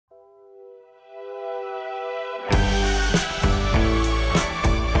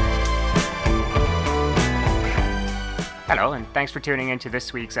Hello, and thanks for tuning in to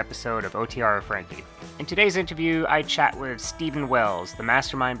this week's episode of OTR Frankie. In today's interview, I chat with Stephen Wells, the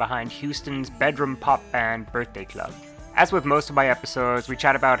mastermind behind Houston's bedroom pop band Birthday Club. As with most of my episodes, we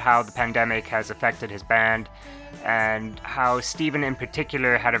chat about how the pandemic has affected his band, and how Stephen in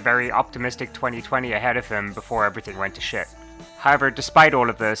particular had a very optimistic 2020 ahead of him before everything went to shit. However, despite all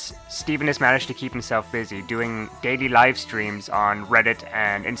of this, Stephen has managed to keep himself busy doing daily live streams on Reddit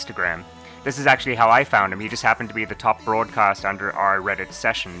and Instagram. This is actually how I found him. He just happened to be the top broadcast under our Reddit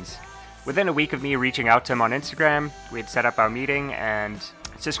sessions. Within a week of me reaching out to him on Instagram, we had set up our meeting, and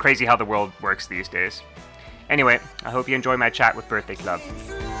it's just crazy how the world works these days. Anyway, I hope you enjoy my chat with Birthday Club.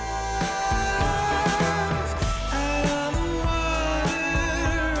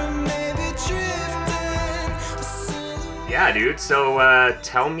 Yeah, dude. So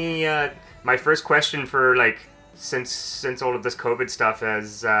tell me, my first question for since all of this COVID stuff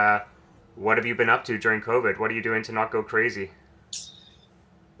is, what have you been up to during COVID? What are you doing to not go crazy?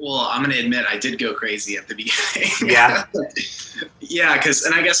 Well, I'm going to admit I did go crazy at the beginning. Yeah. Yeah,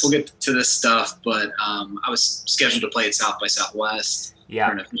 and I guess we'll get to this stuff, but I was scheduled to play at South by Southwest for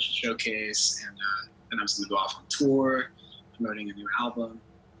an official showcase, and then I was going to go off on tour, promoting a new album.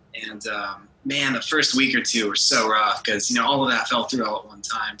 And man, the first week or two were so rough because, all of that fell through all at one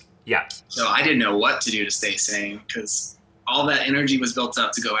time. Yeah. So I didn't know what to do to stay sane because all that energy was built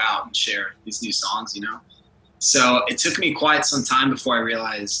up to go out and share these new songs, So it took me quite some time before I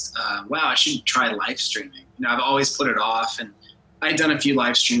realized, wow, I should try live streaming. I've always put it off, and I had done a few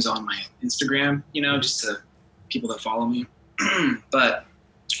live streams on my Instagram, just to people that follow me. But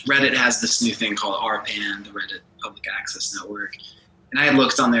Reddit has this new thing called RPAN, the Reddit Public Access Network. And I had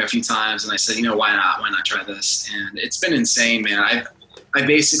looked on there a few times, and I said, why not? Why not try this? And it's been insane, man. I've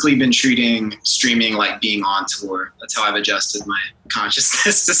basically been treating streaming like being on tour. That's how I've adjusted my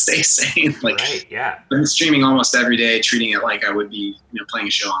consciousness to stay sane. Right, yeah. I've been streaming almost every day, treating it like I would be, playing a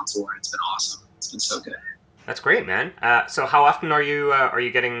show on tour. It's been awesome. It's been so good. That's great, man. So how often are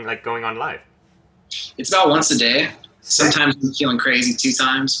you getting going on live? It's about once a day. Sometimes I'm feeling crazy 2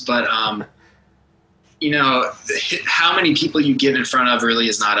 times, but how many people you get in front of really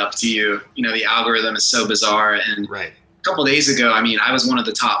is not up to you. The algorithm is so bizarre, and right. A couple of days ago, I was one of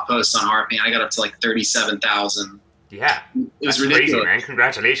the top posts on RPAN. I got up to 37,000. Yeah, it was ridiculous, crazy, man.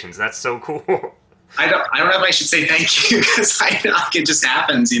 Congratulations, that's so cool. I don't know if I should say thank you because it just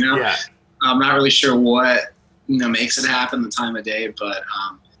happens, Yeah. I'm not really sure what makes it happen the time of day, but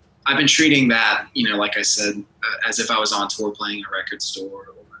I've been treating that like I said, as if I was on tour playing a record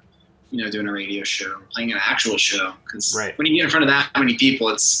store or doing a radio show, playing an actual show. Because when you get in front of that many people,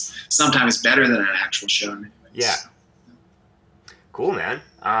 it's sometimes better than an actual show. Anyways. Yeah. Cool, man.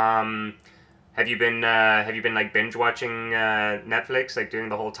 Have you been binge watching Netflix, doing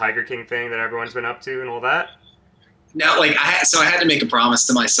the whole Tiger King thing that everyone's been up to and all that? No, I had to make a promise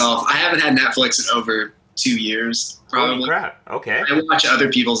to myself. I haven't had Netflix in over 2 years, probably. Holy crap. Okay. I watch other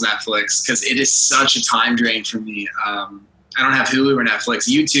people's Netflix because it is such a time drain for me. I don't have Hulu or Netflix.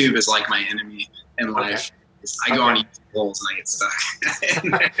 YouTube is like my enemy in life. I go on YouTube holes and I get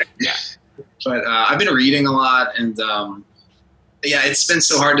stuck. Yeah. But I've been reading a lot, and it's been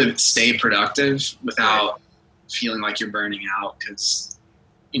so hard to stay productive without feeling like you're burning out because,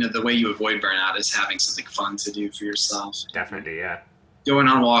 the way you avoid burnout is having something fun to do for yourself. Definitely, yeah. Going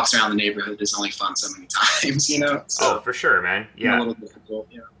on walks around the neighborhood is only fun so many times, So, for sure, man. Yeah. A little difficult,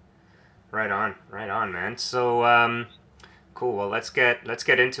 yeah. Right on, man. So, cool. Well, let's get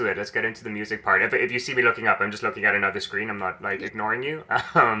into it. Let's get into the music part. If you see me looking up, I'm just looking at another screen. I'm not ignoring you.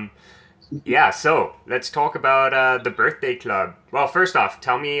 Yeah, so let's talk about the Birthday Club. Well, first off,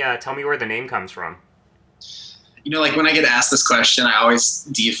 tell me where the name comes from. When I get asked this question, I always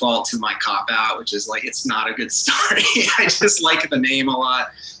default to my cop-out, which is it's not a good story. I just like the name a lot.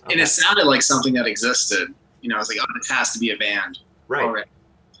 Okay. And it sounded like something that existed. I was like, oh, it has to be a band. Right. Already.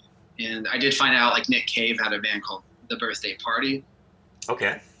 And I did find out Nick Cave had a band called The Birthday Party.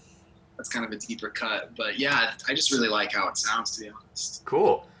 Okay. That's kind of a deeper cut. But yeah, I just really like how it sounds, to be honest.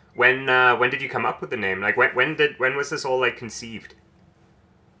 Cool. When did you come up with the name? When was this all conceived?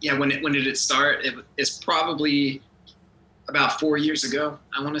 Yeah, when did it start? It's probably about 4 years ago,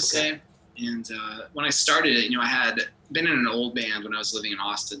 I want to say. And when I started it, I had been in an old band when I was living in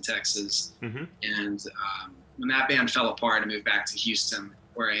Austin, Texas. Mm-hmm. And when that band fell apart, I moved back to Houston,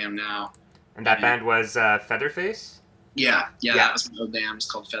 where I am now. And that band was Featherface? Yeah, that was my old band. It was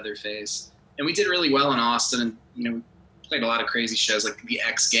called Featherface. And we did really well in Austin, and we played a lot of crazy shows like the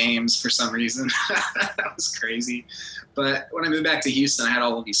X Games for some reason. That was crazy. But when I moved back to Houston, I had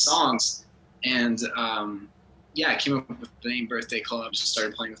all of these songs, and I came up with the name Birthday Club. Just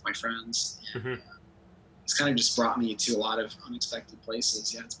started playing with my friends. Mm-hmm. it's kind of just brought me to a lot of unexpected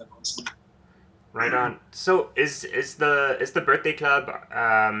places. Yeah, it's been awesome. Right on. So is the birthday club?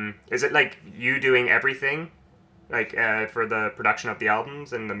 Is it like you doing everything, like for the production of the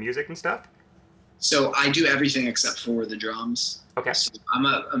albums and the music and stuff? So I do everything except for the drums. Okay. So I'm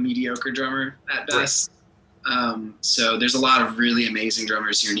a mediocre drummer at best. Right. So there's a lot of really amazing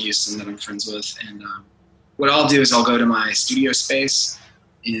drummers here in Houston that I'm friends with, and what I'll do is I'll go to my studio space,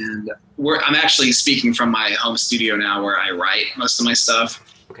 and I'm actually speaking from my home studio now, where I write most of my stuff.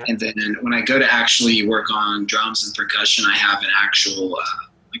 Okay. And then when I go to actually work on drums and percussion, I have an actual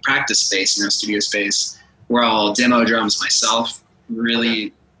like practice space, studio space, where I'll demo drums myself,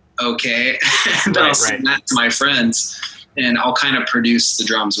 really okay. And then I'll send that to my friends, and I'll kind of produce the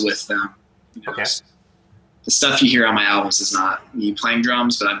drums with them. Okay. So the stuff you hear on my albums is not me playing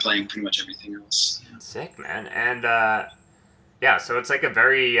drums, but I'm playing pretty much everything else. Yeah. Sick, man. And yeah, so it's like a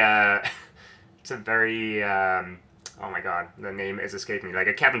very, it's a very, oh my god, the name is escaping me. Like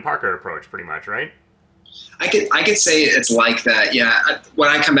a Kevin Parker approach, pretty much, right? I could say it's like that. Yeah. What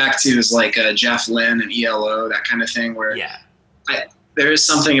I come back to is like Jeff Lynne and ELO, that kind of thing, where there is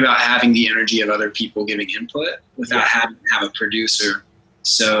something about having the energy of other people giving input without having to have a producer.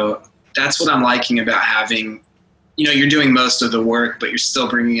 So that's what I'm liking about having, you're doing most of the work, but you're still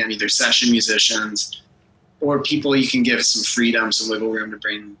bringing in either session musicians or people you can give some freedom, some wiggle room to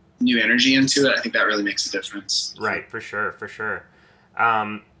bring new energy into it. I think that really makes a difference. Right, for sure.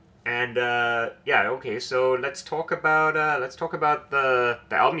 Okay, so let's talk about the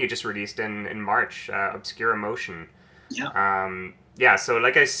album you just released in March, Obscure Emotion. Yeah. So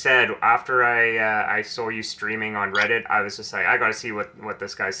like I said, after I saw you streaming on Reddit, I was just like, I gotta see what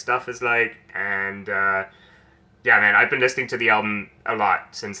this guy's stuff is like, and yeah, man, I've been listening to the album a lot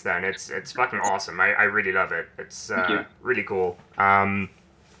since then. It's fucking awesome. I really love it. It's really cool.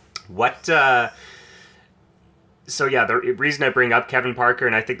 So yeah, the reason I bring up Kevin Parker,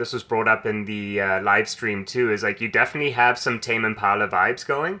 and I think this was brought up in the live stream too, is like you definitely have some Tame Impala vibes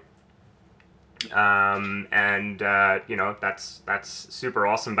going. That's super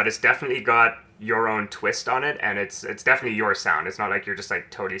awesome, but it's definitely got your own twist on it, and it's definitely your sound. It's not like you're just like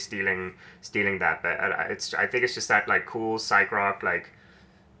totally stealing that, but I think it's just that like cool psych rock, like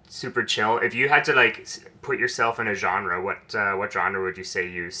super chill. If you had to like put yourself in a genre, what genre would you say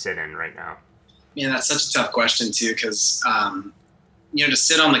you sit in right now? Yeah, that's such a tough question too, because to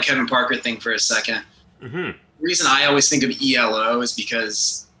sit on the Kevin Parker thing for a second. Mm-hmm. The reason I always think of ELO is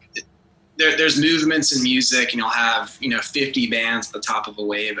because there's movements in music, and you'll have 50 bands at the top of a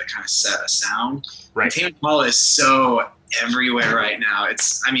wave that kind of set a sound. Right. And Tame Impala is so everywhere right now.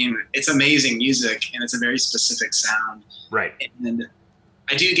 It's amazing music, and it's a very specific sound. Right. And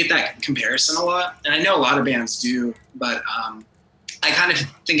I do get that comparison a lot, and I know a lot of bands do, but I kind of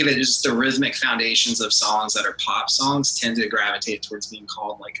think of it as just the rhythmic foundations of songs that are pop songs tend to gravitate towards being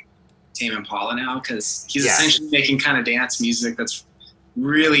called like Tame Impala now, because he's essentially making kind of dance music that's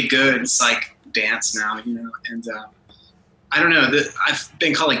really good. It's like dance now, and I don't know, I've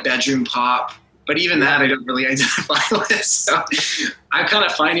been called like bedroom pop, but even that I don't really identify with. So I'm kind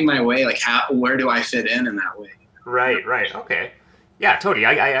of finding my way, like where do I fit in that way? Right. Okay. Yeah, totally.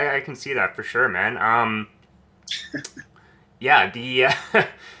 I can see that for sure, man. Yeah,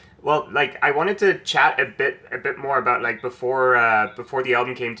 well, like I wanted to chat a bit more about like before the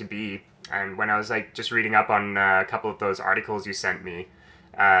album came to be, and when I was like just reading up on a couple of those articles you sent me.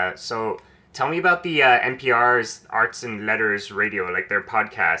 So tell me about the NPR's Arts and Letters Radio, like their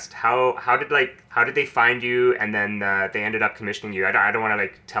podcast. How did they find you, and then they ended up commissioning you? I don't want to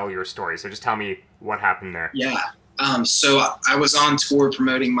like tell your story, so just tell me what happened there. Yeah. So I was on tour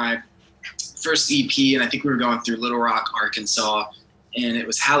promoting my first EP, and I think we were going through Little Rock, Arkansas, and it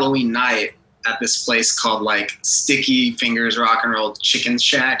was Halloween night at this place called like Sticky Fingers Rock and Roll Chicken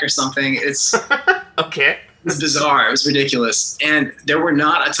Shack or something. It's okay. It was bizarre. It was ridiculous. And there were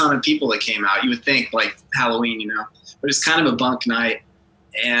not a ton of people that came out. You would think like Halloween, but it's kind of a bunk night.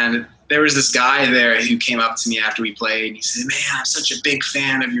 And there was this guy there who came up to me after we played, and he said, "Man, I'm such a big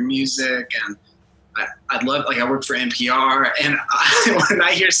fan of your music, and I'd love, like, I work for NPR." And when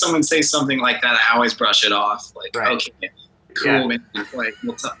I hear someone say something like that, I always brush it off. Like, okay, cool, man. Like,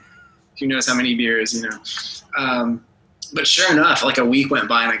 we'll talk. Who knows how many beers, But sure enough, like a week went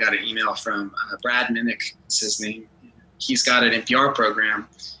by, and I got an email from Brad Minnick, is his name. He's got an NPR program,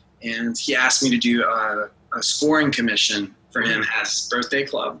 and he asked me to do a scoring commission for him at his birthday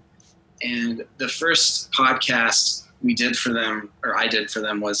club. And the first podcast we did for them, or I did for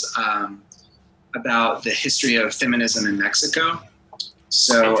them, was about the history of feminism in Mexico.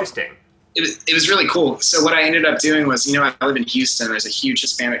 So interesting. It was really cool. So what I ended up doing was, I live in Houston. There's a huge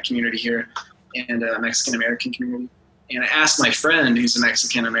Hispanic community here. and Mexican American community. And I asked my friend, who's a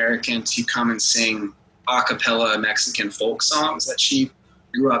Mexican American, to come and sing a cappella Mexican folk songs that she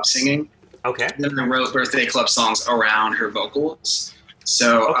grew up singing. Okay. And then I wrote birthday club songs around her vocals.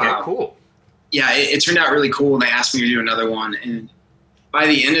 So cool. Yeah, it turned out really cool. And they asked me to do another one. And by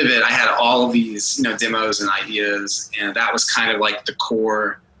the end of it, I had all of these, demos and ideas. And that was kind of like the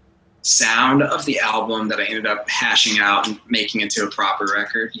core sound of the album that I ended up hashing out and making into a proper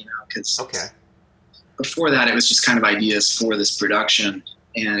record, because before that, it was just kind of ideas for this production.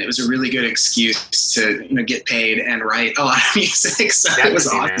 And it was a really good excuse to, get paid and write a lot of music. So definitely, it was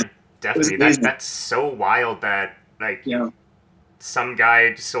awesome. Man. Definitely. That's so wild that, some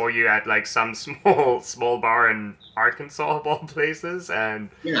guy saw you at, some small bar in Arkansas, of all places. And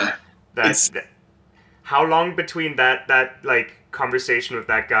how long between that conversation with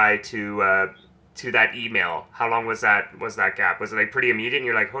that guy to that email? How long was that gap? Was it pretty immediate and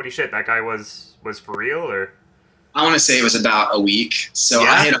you're like, holy shit, that guy was for real? Or I want to say it was about a week. So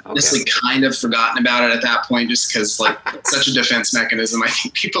I had honestly kind of forgotten about it at that point, just because it's such a defense mechanism I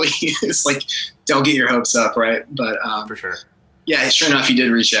think people use, don't get your hopes up, right? But for sure. Yeah, sure enough, he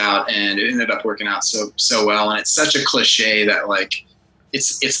did reach out and it ended up working out so well. And it's such a cliche that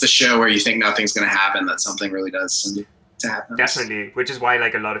it's the show where you think nothing's going to happen, that something really does seem to happen. Definitely, which is why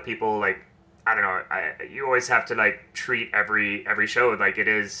a lot of people I don't know, you always have to treat every show like it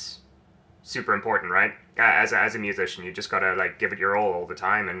is super important, right? As a musician, you just gotta give it your all the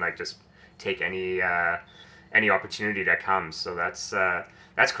time and just take any opportunity that comes. So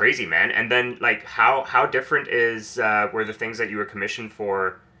that's crazy, man. And then how different were the things that you were commissioned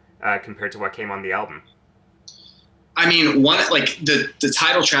for compared to what came on the album? I mean, the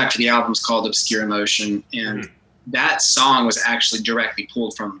title track for the album is called Obscure Emotion, and that song was actually directly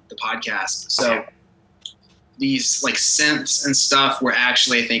pulled from the podcast. So these synths and stuff were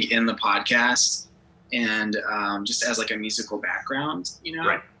actually, I think, in the podcast, and just as a musical background,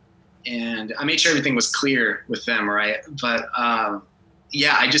 Right. And I made sure everything was clear with them, right? But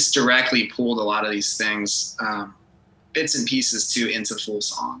I just directly pulled a lot of these things, bits and pieces into full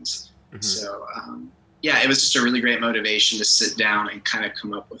songs. Mm-hmm. So it was just a really great motivation to sit down and kind of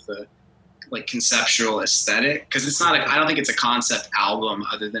come up with a conceptual aesthetic, because it's not I don't think it's a concept album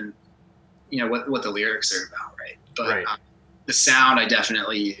other than what the lyrics are about, right? But the sound, I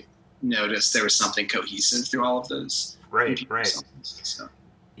definitely noticed there was something cohesive through all of those songs, so.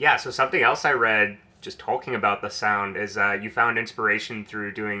 Yeah, so something else I read just talking about the sound is you found inspiration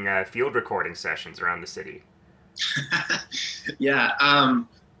through doing field recording sessions around the city. I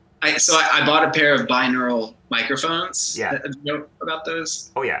bought a pair of binaural microphones. Yeah. Do you know about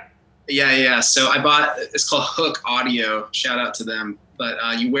those? Oh yeah. Yeah. So I bought, it's called Hook Audio. Shout out to them.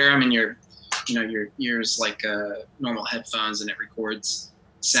 But you wear them in your ears like normal headphones, and it records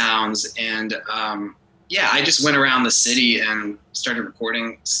sounds. And I just went around the city and started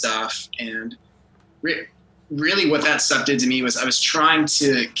recording stuff. And really what that stuff did to me was I was trying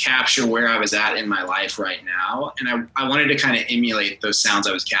to capture where I was at in my life right now. And I wanted to kind of emulate those sounds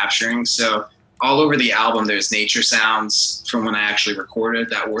I was capturing. So all over the album, there's nature sounds from when I actually recorded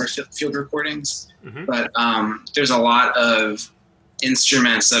that were field recordings. Mm-hmm. But there's a lot of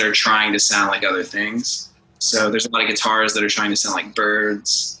instruments that are trying to sound like other things. So there's a lot of guitars that are trying to sound like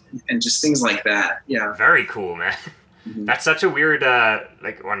birds and just things like that. Yeah. Very cool, man. Mm-hmm. That's such a weird,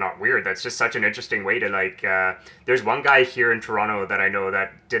 not weird, that's just such an interesting way to there's one guy here in Toronto that I know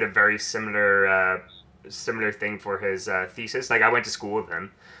that did a very similar thing for his thesis. I went to school with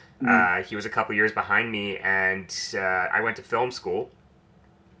him. Mm-hmm. He was a couple years behind me, and I went to film school.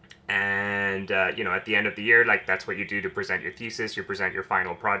 And, at the end of the year, that's what you do to present your thesis, you present your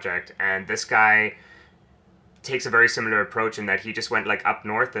final project. And this guy takes a very similar approach in that he just went up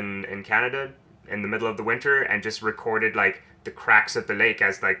north in Canada in the middle of the winter and just recorded the cracks at the lake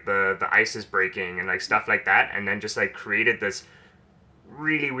as the ice is breaking and stuff like that, and then just created this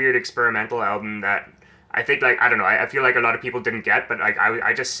really weird experimental album that I think I don't know, I feel a lot of people didn't get, but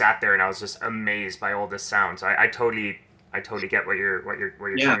I just sat there and I was just amazed by all this sound. So I totally get where you're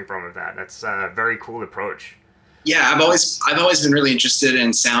coming from with that. That's a very cool approach. Yeah, I've always been really interested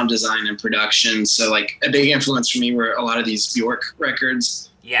in sound design and production. So a big influence for me were a lot of these Bjork records.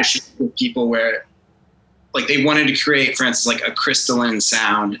 Yes. With people where they wanted to create, for instance, a crystalline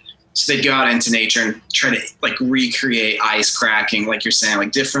sound. So they'd go out into nature and try to recreate ice cracking, like you're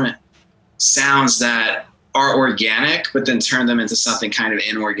saying, different sounds that are organic, but then turn them into something kind of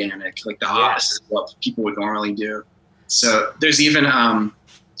inorganic, the opposite of what people would normally do. So there's even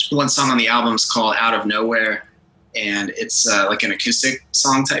one song on the album is called Out of Nowhere, and it's an acoustic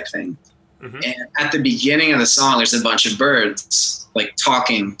song type thing. Mm-hmm. And at the beginning of the song, there's a bunch of birds like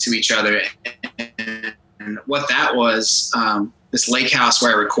talking to each other. And what that was, this lake house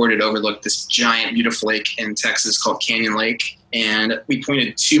where I recorded overlooked this giant, beautiful lake in Texas called Canyon Lake. And we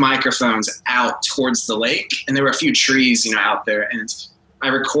pointed 2 microphones out towards the lake, and there were a few trees, out there. And I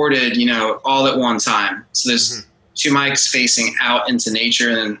recorded, all at one time. So there's 2 mics facing out into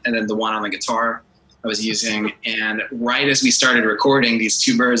nature, and then the one on the guitar I was using. And right as we started recording, these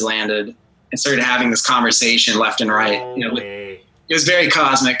 2 birds landed and started having this conversation left and right. It was very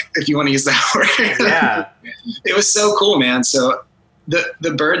cosmic, if you want to use that word. Yeah. It was so cool, man. So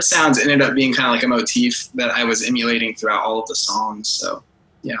the bird sounds ended up being kind of like a motif that I was emulating throughout all of the songs. So,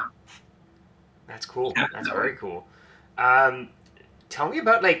 yeah. That's cool. That's very cool. Tell me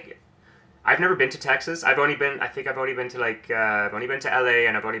about, like, I've never been to Texas. I've only been to LA,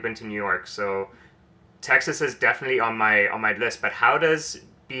 and I've only been to New York. So Texas is definitely on my list. But how does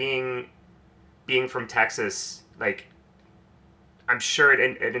being from Texas, like, I'm sure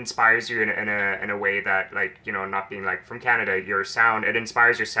it inspires you in a way that, like, not being, like, from Canada, it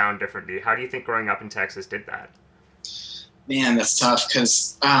inspires your sound differently. How do you think growing up in Texas did that? Man, that's tough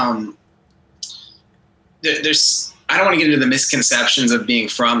because there's, I don't want to get into the misconceptions of being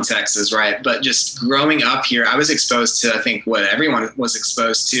from Texas, right? But just growing up here, I was exposed to, I think, what everyone was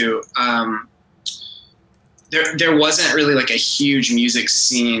exposed to. There wasn't really like a huge music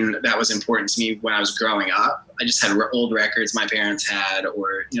scene that was important to me when I was growing up. I just had old records my parents had,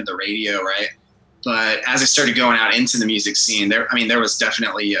 or the radio, right? But as I started going out into the music scene, there was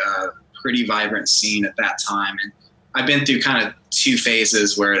definitely a pretty vibrant scene at that time. And I've been through kind of 2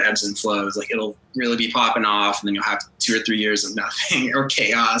 phases where it ebbs and flows. Like, it'll really be popping off, and then you'll have 2 or 3 years of nothing or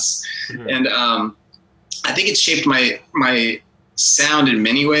chaos. Mm-hmm. And I think it shaped my sound in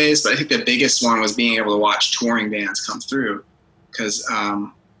many ways, but I think the biggest one was being able to watch touring bands come through, because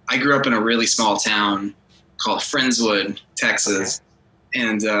I grew up in a really small town called Friendswood, Texas. Okay.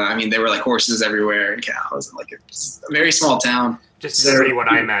 And there were like horses everywhere and cows, and like, it's a very small town. Just literally what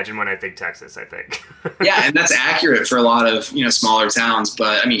I imagine when I think Texas, I think. Yeah, and that's accurate for a lot of smaller towns.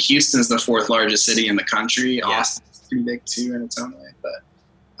 But Houston's the 4th largest city in the country. Yeah. Austin's pretty big too in its own way. But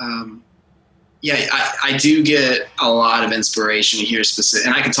I do get a lot of inspiration here specific,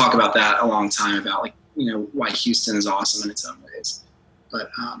 and I can talk about that a long time about, like, why Houston is awesome in its own ways.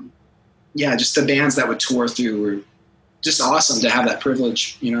 But just the bands that would tour through were just awesome to have that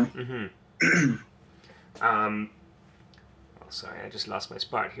privilege, Mm-hmm. Sorry, I just lost my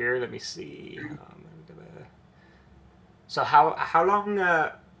spot here. Let me see. So how long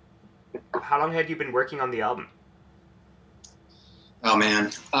had you been working on the album? Oh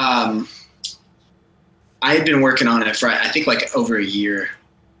man, I had been working on it for, I think, like over a year,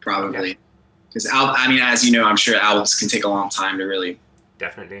 probably. Because as you know, I'm sure albums can take a long time to really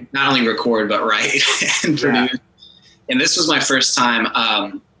definitely not only record but write and produce. And this was my first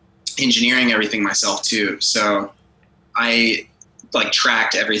time engineering everything myself too. So I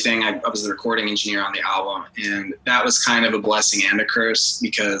tracked everything. I was the recording engineer on the album, and that was kind of a blessing and a curse,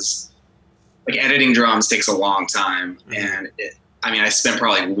 because like editing drums takes a long time. Mm-hmm. And I spent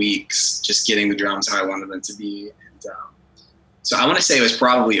probably weeks just getting the drums how I wanted them to be. And so I want to say it was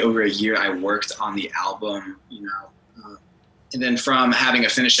probably over a year I worked on the album, and then from having a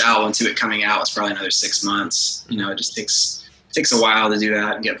finished album to it coming out was probably another 6 months. It just takes a while to do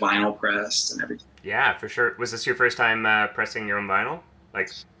that and get vinyl pressed and everything. Yeah, for sure. Was this your first time pressing your own vinyl? Like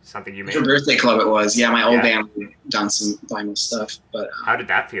something you made? For Birthday Club it was. Yeah, my old band had done some vinyl stuff. But how did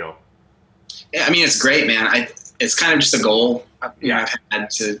that feel? Yeah, it's great, man. It's kind of just a goal. I've had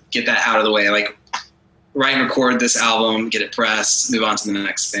to get that out of the way. Like, write and record this album, get it pressed, move on to the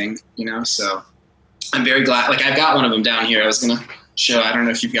next thing, So I'm very glad. Like, I've got one of them down here. I was going to show. I don't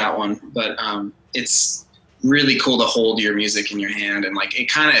know if you've got one, but it's really cool to hold your music in your hand, and like it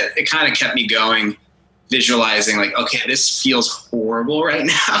kind of kept me going, visualizing like, okay, this feels horrible right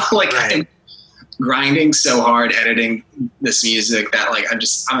now. Like, right. I'm grinding so hard editing this music that like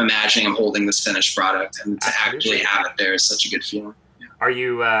I'm imagining I'm holding this finished product, and to actually have it there is such a good feeling. Yeah. Are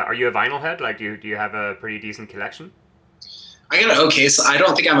you a vinyl head? Like, do you have a pretty decent collection? I got so I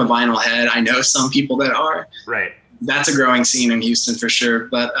don't think I'm a vinyl head. I know some people that are. Right. That's a growing scene in Houston for sure,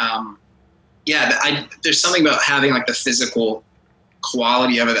 but there's something about having like the physical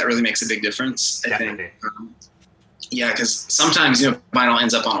quality of it that really makes a big difference. I think. Because sometimes vinyl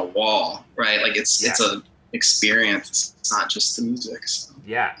ends up on a wall, right? Like it's a experience. It's not just the music. So.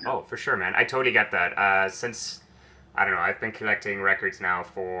 Yeah. Oh, for sure, man. I totally get that. Since I don't know, I've been collecting records now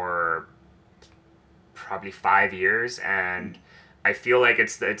for probably 5 years, and I feel like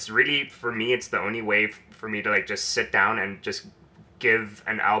it's really, for me, it's the only way for me to like just sit down and just give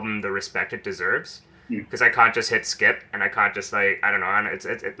an album the respect it deserves. Mm. Because I can't just hit skip, and I can't just like, I don't know. And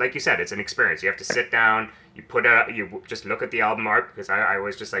it's like you said, it's an experience. You have to sit down, you just look at the album art, because I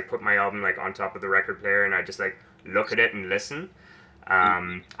always just like put my album like on top of the record player, and I just like look at it and listen.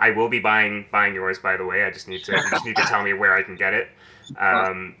 I will be buying yours, by the way. You just need to tell me where I can get it.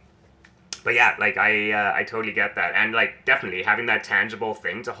 But yeah, like I totally get that, and like definitely having that tangible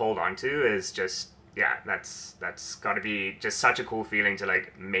thing to hold on to is just, yeah, that's got to be just such a cool feeling to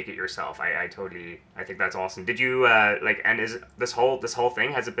like make it yourself. I think that's awesome. Did you like, and is this whole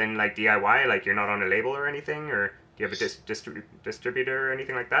thing, has it been like DIY? Like you're not on a label or anything, or do you have a distributor or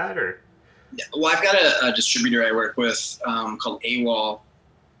anything like that, or? Yeah, well, I've got a distributor I work with called AWOL.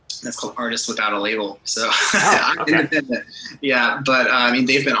 That's called Artists Without a Label. So I'm independent. Yeah, but I mean,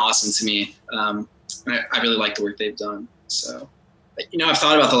 they've been awesome to me. I really like the work they've done. So, you know, I've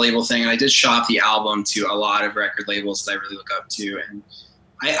thought about the label thing, and I did shop the album to a lot of record labels that I really look up to. And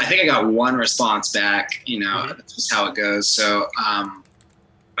I think I got one response back, you know, that's just how it goes. So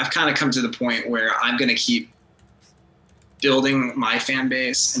I've kind of come to the point where I'm going to keep building my fan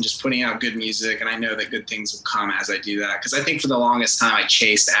base and just putting out good music. And I know that good things will come as I do that. Because I think for the longest time I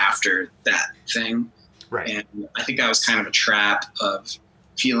chased after that thing. Right. And I think that was kind of a trap of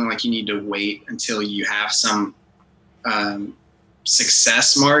feeling like you need to wait until you have some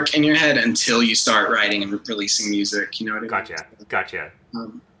success mark in your head until you start writing and releasing music. You know what I mean? Gotcha. I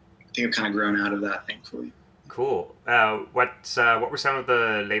think I've kind of grown out of that, thankfully. Cool. What were some of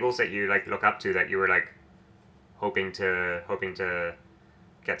the labels that you like look up to that you were like hoping to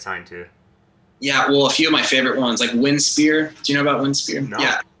get signed to? Yeah, well, a few of my favorite ones, like Windspear. Do you know about Windspear? No.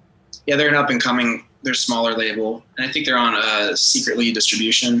 Yeah, they're an up and coming. They're a smaller label, and I think they're on Secretly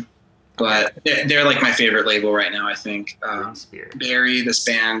distribution. But they're like my favorite label right now. I think Barry, this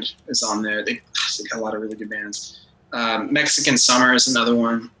band, is on there. They got a lot of really good bands. Mexican Summer is another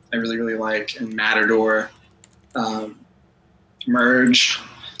one I really like, and Matador, Merge.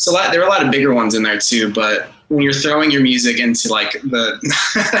 So there are a lot of bigger ones in there too, but when you're throwing your music into like the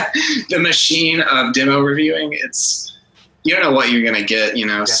the machine of demo reviewing, you don't know what you're gonna get, you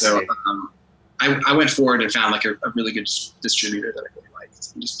know. Definitely. So I went forward and found like a really good distributor that I really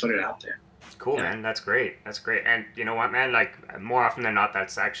liked, and just put it out there. Cool, yeah. Man. That's great. And you know what, man? Like more often than not,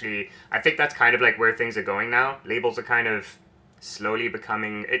 that's actually, I think that's kind of like where things are going now. Labels are kind of slowly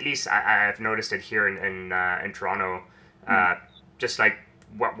becoming, at least I've noticed it here in Toronto. Just like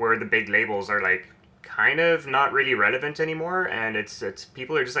where the big labels are like kind of not really relevant anymore, and it's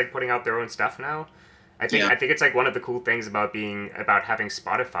people are just like putting out their own stuff now. I think it's like one of the cool things about having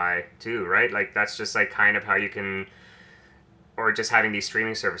Spotify too, right? Like that's just like kind of how you can, or just having these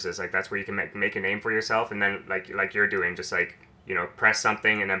streaming services, like that's where you can make a name for yourself, and then like you're doing, just like, you know, press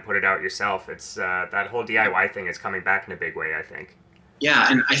something and then put it out yourself. It's that whole DIY thing is coming back in a big way, I think.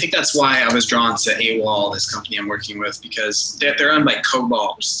 Yeah, and I think that's why I was drawn to AWOL, this company I'm working with, because they're owned by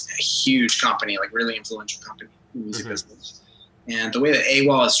Cobalt, which is a huge company, like really influential company in the music business. And the way that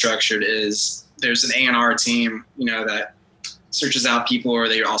AWOL is structured is there's an A&R team, you know, that searches out people, or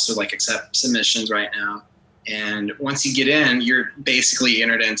they also like accept submissions right now. And once you get in, you're basically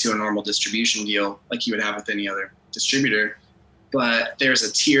entered into a normal distribution deal like you would have with any other distributor. But there's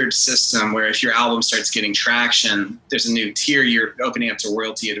a tiered system where if your album starts getting traction, there's a new tier. You're opening up to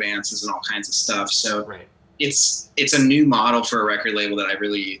royalty advances and all kinds of stuff. So it's a new model for a record label that I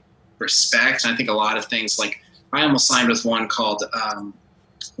really respect. And I think a lot of things, like I almost signed with one called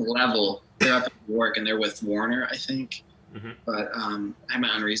Level. They're up in New York and they're with Warner, I think. But I have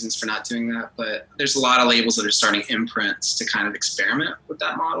my own reasons for not doing that. But there's a lot of labels that are starting imprints to kind of experiment with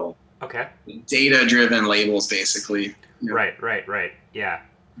that model. Okay. Data-driven labels, basically. You know? Right. Yeah.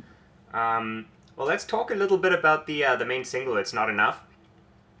 Well, let's talk a little bit about the main single, "It's Not Enough."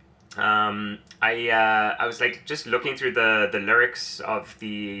 I was like just looking through the lyrics of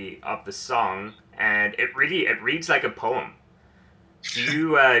the song, and it reads like a poem. Do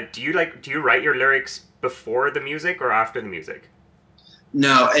you write your lyrics before the music or after the music?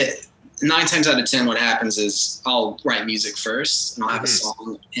 No. 9 times out of 10, what happens is I'll write music first, and I'll have a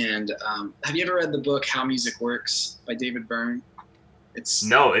song. And have you ever read the book How Music Works by David Byrne?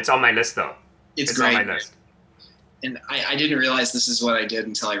 No, it's on my list though. It's great. On my list. And I didn't realize this is what I did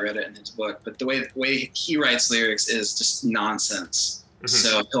until I read it in his book. But the way he writes lyrics is just nonsense.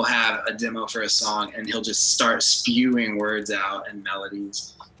 So he'll have a demo for a song, and he'll just start spewing words out and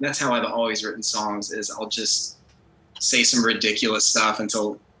melodies. And that's how I've always written songs. Is I'll just say some ridiculous stuff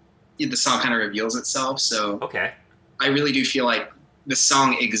until the song kind of reveals itself. So I really do feel like the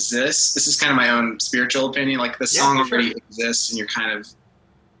song exists. This is kind of my own spiritual opinion. Like the song already exists, and you're kind of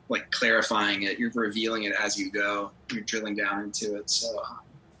like clarifying it. You're revealing it as you go. You're drilling down into it. So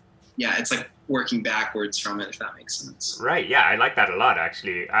yeah, it's like working backwards from it, if that makes sense. Right. Yeah, I like that a lot,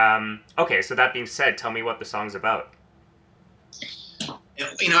 actually. Okay, so that being said, tell me what the song's about.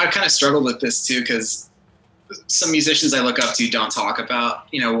 You know, I kind of struggled with this too, because some musicians I look up to don't talk about,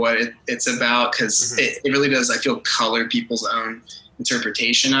 you know, what it's about, because it really does, I feel, color people's own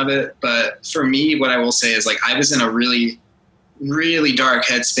interpretation of it. But for me, what I will say is, like, I was in a really, really dark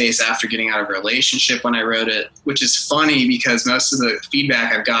headspace after getting out of a relationship when I wrote it, which is funny because most of the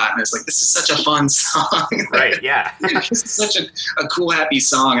feedback I've gotten is like, this is such a fun song. Right, yeah. This is such a cool, happy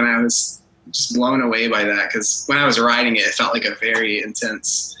song. And I was just blown away by that, because when I was writing it, it felt like a very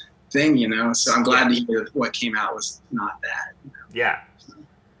intense thing, you know? So I'm glad to hear what came out was not that. You know? Yeah.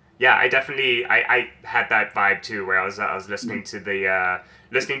 Yeah, I definitely, I had that vibe too, where I was listening to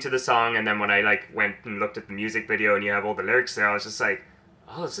the song, and then when I like went and looked at the music video and you have all the lyrics there, I was just like,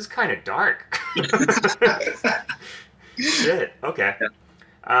 oh, this is kind of dark. Shit. Okay.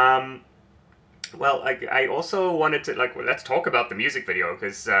 Yeah. Well, I also wanted to, like, let's talk about the music video,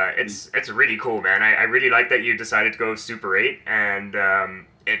 because it's really cool, man. I really like that you decided to go Super 8, and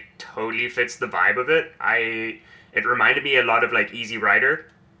it totally fits the vibe of it. It reminded me a lot of like Easy Rider,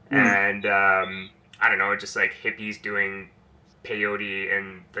 and I don't know, just like hippies doing peyote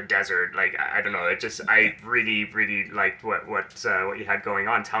in the desert. Like, I don't know, I really liked what you had going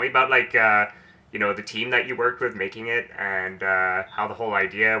on. Tell me about, like, you know, the team that you worked with making it, and how the whole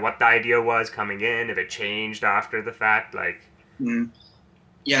idea, what the idea was coming in, if it changed after the fact, like.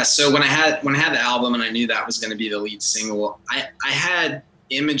 Yeah, so when I had the album and I knew that was going to be the lead single, I had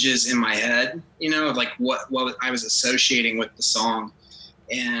images in my head, you know, of like what I was associating with the song.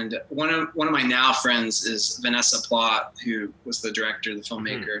 And one of my now friends is Vanessa Plott, who was the director, the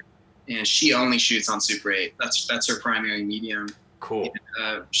filmmaker, and she only shoots on Super 8. That's her primary medium. Cool.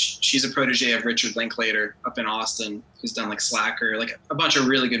 And, she's a protege of Richard Linklater up in Austin, who's done like Slacker, like a bunch of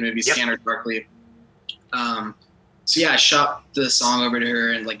really good movies, Scanner Darkly. So yeah, I shot the song over to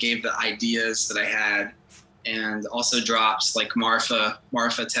her and like gave the ideas that I had, and also dropped like Marfa,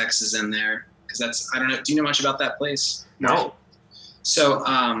 Texas in there, because I don't know. Do you know much about that place? No. So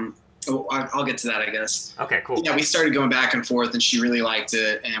I'll get to that, I guess. Okay, cool. Yeah, we started going back and forth, and she really liked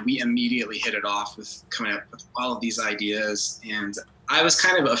it, and we immediately hit it off with coming up with all of these ideas. And I was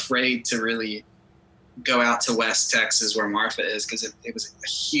kind of afraid to really go out to West Texas, where Marfa is, because it was a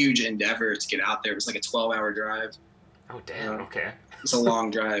huge endeavor to get out there. It was like a 12-hour drive. Oh, damn. Okay. It was a long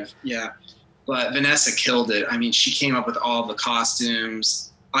drive. Yeah. But Vanessa killed it. I mean, she came up with all the costumes.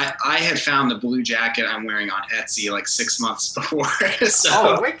 I had found the blue jacket I'm wearing on Etsy like 6 months before. So,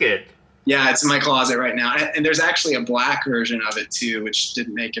 oh, wicked. Yeah, it's in my closet right now. And there's actually a black version of it too, which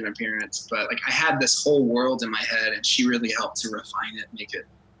didn't make an appearance. But like, I had this whole world in my head, and she really helped to refine it, make it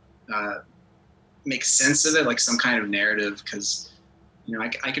make sense of it, like some kind of narrative. Because, you know,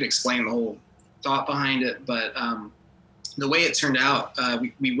 I could explain the whole thought behind it, but the way it turned out,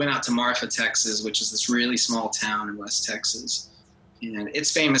 we went out to Marfa, Texas, which is this really small town in West Texas. And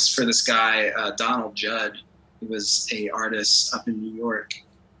it's famous for this guy, Donald Judd, who was a artist up in New York.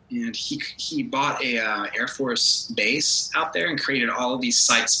 And he bought a Air Force base out there and created all of these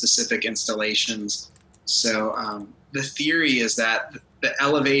site-specific installations. So the theory is that the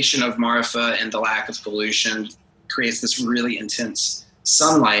elevation of Marfa and the lack of pollution creates this really intense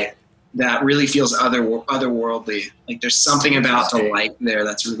sunlight that really feels otherworldly. Like, there's something about the light there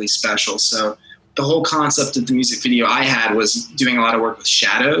that's really special. So the whole concept of the music video I had was doing a lot of work with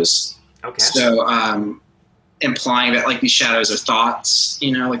shadows. Okay. So implying that like these shadows are thoughts,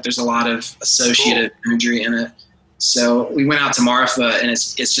 you know, like there's a lot of associated imagery in it. So we went out to Marfa, and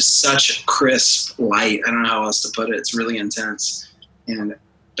it's just such crisp light. I don't know how else to put it. It's really intense. And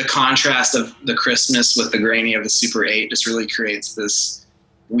the contrast of the crispness with the grainy of the Super 8 just really creates this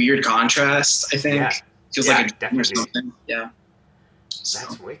weird contrast, I think. Yeah. Feels like a definitely. or something. Yeah.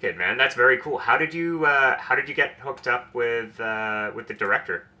 That's wicked, man. That's very cool. How did you get hooked up with the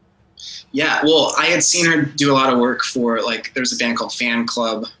director? Yeah, well, I had seen her do a lot of work for, like, there's a band called Fan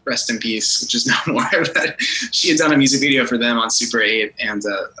Club, rest in peace, which is no more, but she had done a music video for them on Super 8 and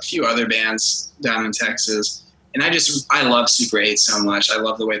a few other bands down in Texas. And I love Super 8 so much. I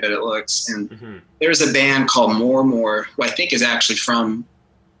love the way that it looks. And there's a band called More, who I think is actually from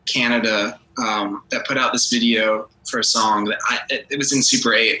Canada, that put out this video for a song that it was in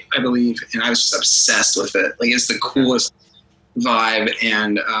Super 8, I believe, and I was just obsessed with it. Like, it's the coolest vibe,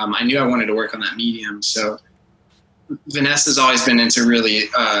 and I knew I wanted to work on that medium. So Vanessa's always been into really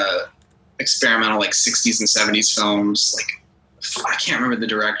experimental, like 60s and 70s films. Like, I can't remember the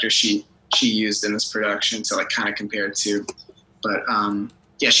director she used in this production to like kind of compare it to, but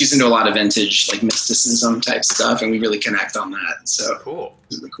yeah, she's into a lot of vintage, like mysticism type stuff, and we really connect on that. So cool.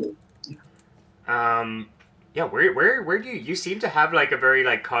 It's really cool. Yeah, where do you seem to have like a very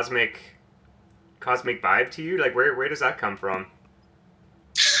like cosmic vibe to you? Like where does that come from?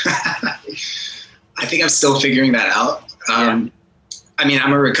 I think I'm still figuring that out. I mean,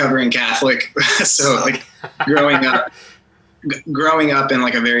 I'm a recovering Catholic, so like growing up in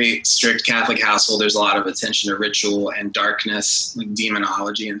like a very strict Catholic household, there's a lot of attention to ritual and darkness, like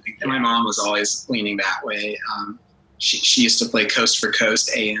demonology and things. And my mom was always leaning that way. She used to play Coast for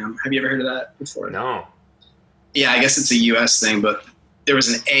Coast AM. Have you ever heard of that before? No. Yeah, I guess it's a U.S. thing, but there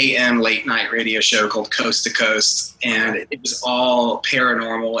was an AM late night radio show called Coast to Coast, and it was all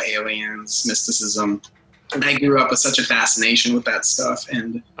paranormal, aliens, mysticism. And I grew up with such a fascination with that stuff,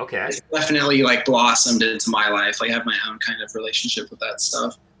 and it's definitely like blossomed into my life. Like I have my own kind of relationship with that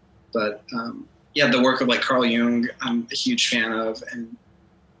stuff. But yeah, the work of like Carl Jung, I'm a huge fan of, and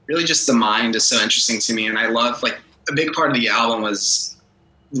really just the mind is so interesting to me. And I love, like, a big part of the album was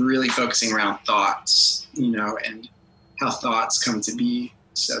really focusing around thoughts, you know, and how thoughts come to be.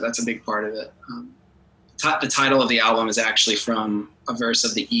 So that's a big part of it. The title of the album is actually from a verse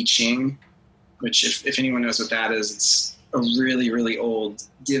of the I Ching, which if anyone knows what that is, it's a really, really old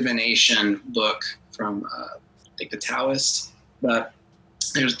divination book from, I think, the Taoist. But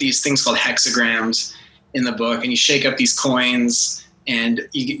there's these things called hexagrams in the book, and you shake up these coins, and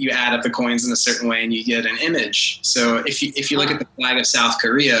you add up the coins in a certain way, and you get an image. So if you look at the flag of South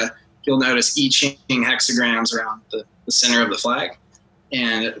Korea, you'll notice I Ching hexagrams around the center of the flag.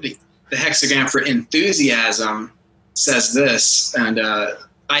 And the hexagram for enthusiasm says this, and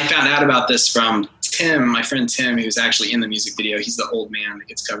I found out about this from Tim, my friend Tim, who's actually in the music video. He's the old man that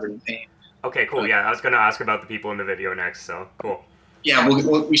gets covered in paint. Okay, cool. Yeah, I was going to ask about the people in the video next, so cool. Yeah,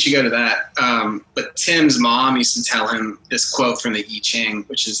 we should go to that. But Tim's mom used to tell him this quote from the I Ching,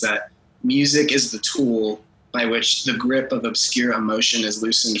 which is that music is the tool by which the grip of obscure emotion is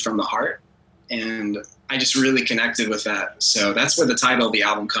loosened from the heart. And I just really connected with that. So that's where the title of the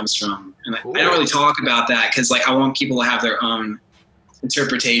album comes from. And cool. I don't really talk about that because, like, I want people to have their own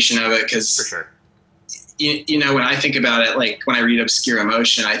interpretation of it, because for sure, you know, when I think about it, like when I read obscure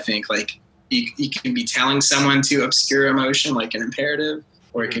emotion, I think like you can be telling someone to obscure emotion, like an imperative,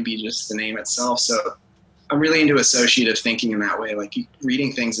 or it can be just the name itself. So I'm really into associative thinking in that way, like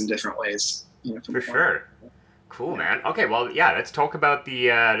reading things in different ways, you know. For sure. Cool, man. Okay, well, yeah, let's talk about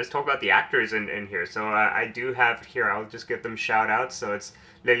the actors in here. So I do have here, I'll just give them shout outs. So it's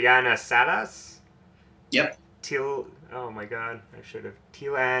Liliana Salas. Yep. Oh my God, I should have.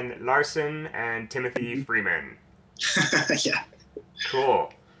 Teelan Larson and Timothy Freeman. Yeah.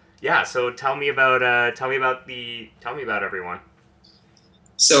 Cool. Yeah. So tell me about everyone.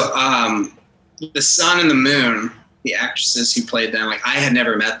 So the Sun and the Moon, the actresses who played them, like I had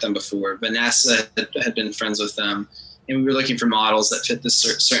never met them before. Vanessa had been friends with them, and we were looking for models that fit this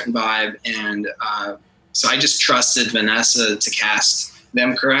certain vibe. And so I just trusted Vanessa to cast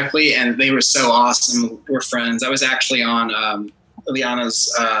them correctly, and they were so awesome. We're friends. I was actually on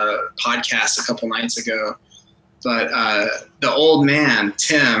Ileana's podcast a couple nights ago, but the old man,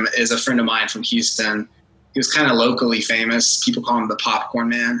 Tim, is a friend of mine from Houston. He was kind of locally famous. People call him the Popcorn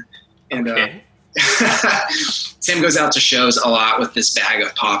Man. And okay. Tim goes out to shows a lot with this bag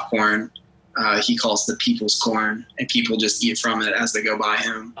of popcorn. He calls the people's corn, and people just eat from it as they go by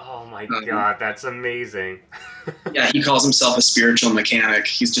him. Oh my God, that's amazing. Yeah, he calls himself a spiritual mechanic.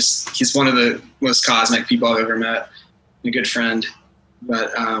 He's one of the most cosmic people I've ever met. A good friend.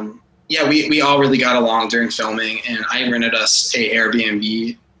 But yeah, we all really got along during filming, and I rented us a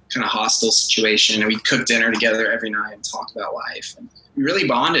Airbnb kind of hostel situation, and we'd cook dinner together every night and talk about life. And we really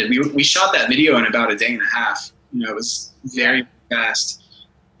bonded. We shot that video in about a day and a half. You know, it was very fast.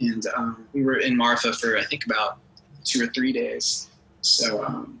 And we were in Marfa for, I think, about 2 or 3 days.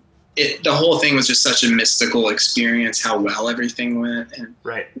 So the whole thing was just such a mystical experience, how well everything went. And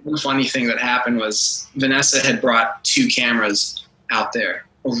right. One funny thing that happened was Vanessa had brought 2 cameras out there,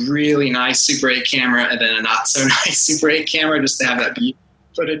 a really nice Super 8 camera and then a not so nice Super 8 camera, just to have that beat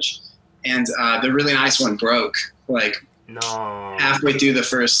footage. And the really nice one broke, like halfway through the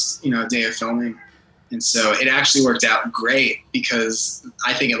first, day of filming. And so it actually worked out great because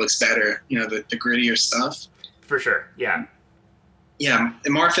I think it looks better, the grittier stuff. For sure, yeah. Yeah,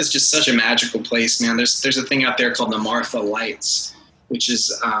 and Marfa is just such a magical place, man. There's a thing out there called the Marfa Lights, which is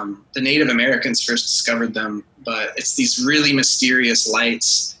the Native Americans first discovered them, but it's these really mysterious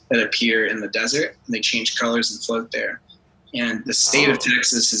lights that appear in the desert, and they change colors and float there. And the state of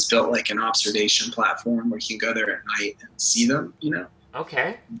Texas has built like an observation platform where you can go there at night and see them,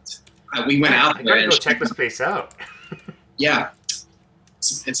 Okay. We went out there. I gotta go check this place out. Yeah.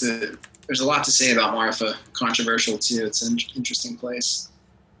 there's a lot to say about Marfa. Controversial too. It's an interesting place.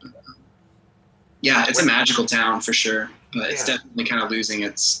 But, yeah, it's a magical town for sure, but it's definitely kind of losing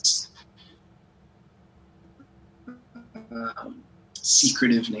its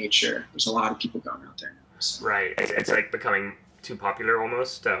secretive nature. There's a lot of people going out there now. So. Right. It's like becoming too popular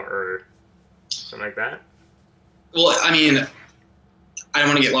almost, or something like that. Well, I mean, I don't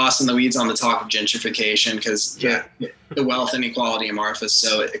want to get lost in the weeds on the talk of gentrification because the wealth inequality in Marfa is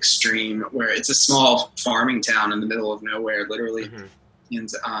so extreme, where it's a small farming town in the middle of nowhere, literally. Mm-hmm.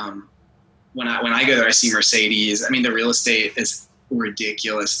 And when I go there, I see Mercedes. I mean, the real estate is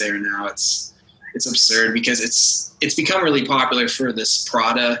ridiculous there now. It's absurd because it's become really popular for this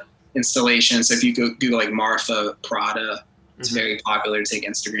Prada installation. So if you Google like Marfa Prada, it's mm-hmm. very popular to take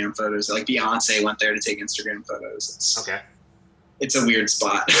Instagram photos. Like Beyonce went there to take Instagram photos. It's a weird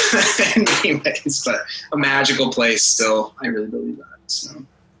spot in many ways, but a magical place still. I really believe that. So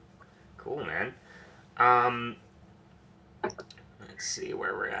cool, man. Let's see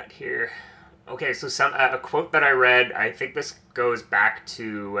where we're at here. Okay, so a quote that I read, I think this goes back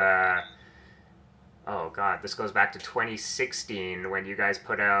to this goes back to 2016 when you guys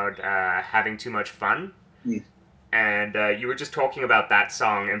put out Having Too Much Fun. Mm. And you were just talking about that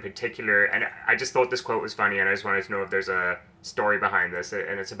song in particular, and I just thought this quote was funny, and I just wanted to know if there's a story behind this.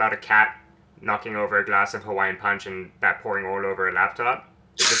 And it's about a cat knocking over a glass of Hawaiian Punch and that pouring all over a laptop.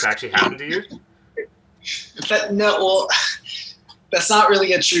 Did this actually happen to you? That's not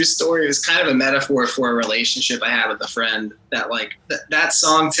really a true story. It was kind of a metaphor for a relationship I had with a friend. That like that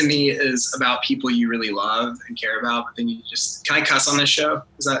song to me is about people you really love and care about, but then you just... Can I cuss on this show?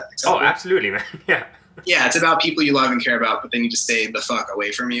 Is that acceptable? Oh, absolutely, man. Yeah. Yeah, it's about people you love and care about, but then you just stay the fuck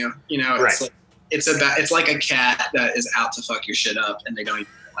away from you. You know, it's right. It's like a cat that is out to fuck your shit up, and they don't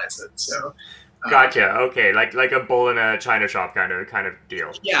even realize it. So, gotcha. Okay, like a bull in a china shop kind of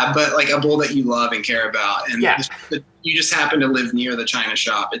deal. Yeah, but like a bull that you love and care about, and you just happen to live near the china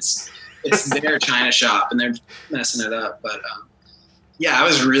shop. It's their china shop, and they're messing it up. But I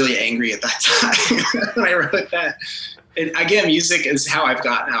was really angry at that time when I wrote that. And again, music is how I've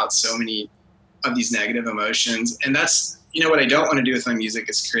gotten out so many of these negative emotions, and that's what I don't want to do with my music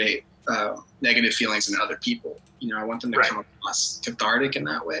is create negative feelings in other people. I want them to come across cathartic in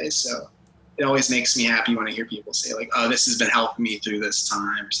that way. So it always makes me happy when I hear people say like, "Oh, this has been helping me through this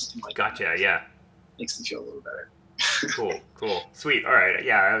time," or something like that. Gotcha. Yeah. Makes me feel a little better. Cool. Sweet. All right.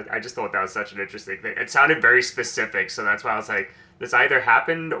 Yeah, I just thought that was such an interesting thing. It sounded very specific, so that's why I was like, this either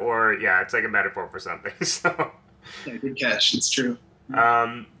happened or it's like a metaphor for something. So. Yeah, good catch. It's true.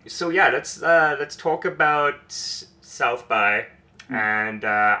 Let's talk about South by, and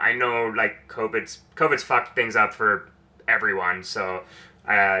I know like COVID's fucked things up for everyone, so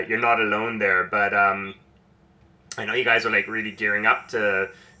you're not alone there. But I know you guys are like really gearing up to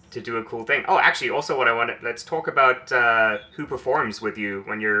do a cool thing. Oh, actually, also let's talk about who performs with you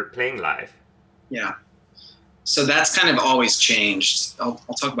when you're playing live. Yeah, so that's kind of always changed. I'll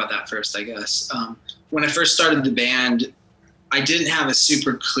talk about that first, I guess. When I first started the band, I didn't have a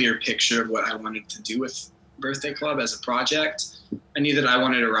super clear picture of what I wanted to do with Birthday Club as a project. I knew that I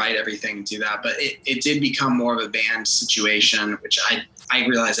wanted to write everything and do that, but it did become more of a band situation, which I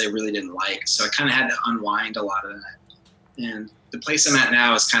realized I really didn't like. So I kind of had to unwind a lot of that. And the place I'm at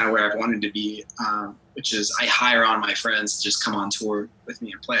now is kind of where I've wanted to be, which is I hire on my friends to just come on tour with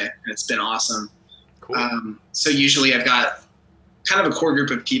me and play. And it's been awesome. Cool. So usually I've got kind of a core group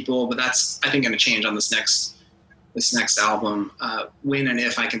of people, but that's, I think, going to change on this next album, when and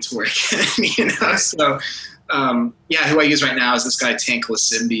if I can tour again, Right. So, who I use right now is this guy, Tank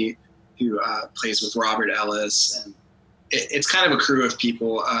Lasimbi, who plays with Robert Ellis. And it's kind of a crew of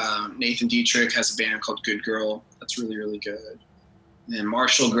people. Nathan Dietrich has a band called Good Girl. That's really, really good. And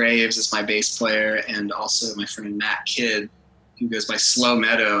Marshall Graves is my bass player, and also my friend Matt Kidd, who goes by Slow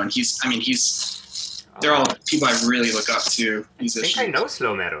Meadow. And they're all people I really look up to. Musicians. I think I know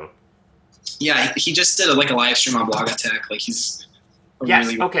Slow Meadow. Yeah, he just did a live stream on Blog Attack. Like he's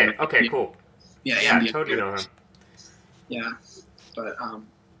really okay, cool. Yeah, I totally know him. Yeah, but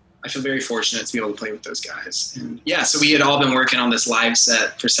I feel very fortunate to be able to play with those guys. And so we had all been working on this live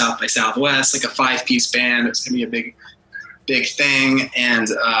set for South by Southwest, like a 5-piece band. It was gonna be a big thing, and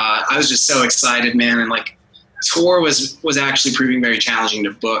I was just so excited, man. And like, tour was actually proving very challenging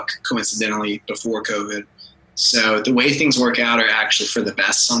to book, coincidentally, before COVID. So the way things work out are actually for the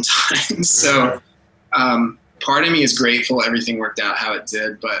best sometimes. So part of me is grateful everything worked out how it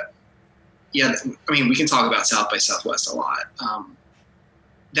did. But we can talk about South by Southwest a lot.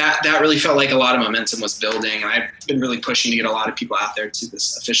 That really felt like a lot of momentum was building. And I've been really pushing to get a lot of people out there to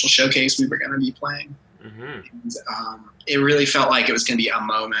this official showcase we were going to be playing. Mm-hmm. And, it really felt like it was going to be a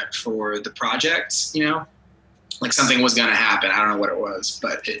moment for the project, you know, like something was going to happen. I don't know what it was,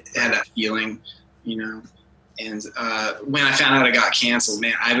 but it had that feeling, you know. And when I found out it got canceled,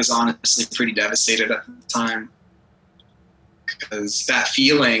 man, I was honestly pretty devastated at the time, because that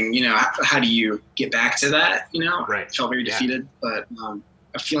feeling, you know, how do you get back to that, you know? Right. I felt very defeated, but I'm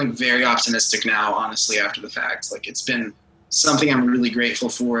feeling very optimistic now, honestly, after the fact. Like, it's been something I'm really grateful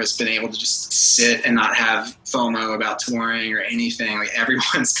for, has been able to just sit and not have FOMO about touring or anything. Like,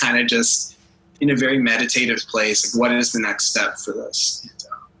 everyone's kind of just in a very meditative place. Like, what is the next step for this?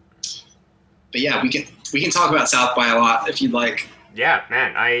 And, but yeah, we can talk about South by a lot if you'd like. Yeah,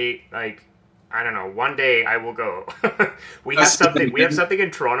 man. I don't know. One day I will go. We have something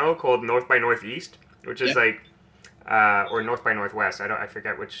in Toronto called North by Northeast, which is or North by Northwest. I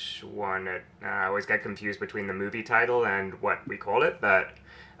forget which one. I always get confused between the movie title and what we call it. But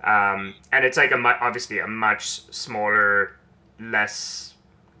and it's like obviously a much smaller, less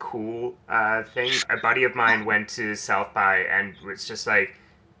cool thing. A buddy of mine went to South by and was just like,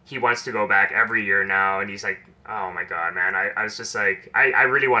 he wants to go back every year now, and he's like, oh my god, man. I was just like, I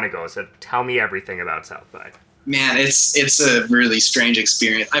really want to go, so tell me everything about South by. Man, it's a really strange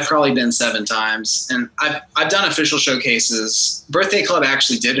experience. I've probably been 7 times, and I've done official showcases. Birthday Club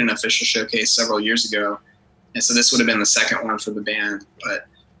actually did an official showcase several years ago, and so this would have been the second one for the band. But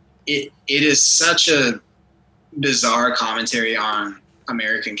it is such a bizarre commentary on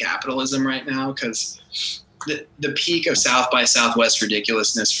American capitalism right now, because the peak of South by Southwest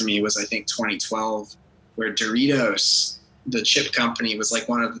ridiculousness for me was, I think, 2012, where Doritos, the chip company, was like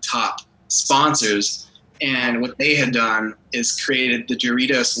one of the top sponsors. And what they had done is created the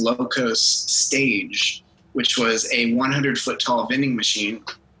Doritos Locos stage, which was a 100-foot tall vending machine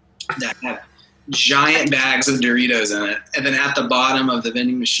that had giant bags of Doritos in it. And then at the bottom of the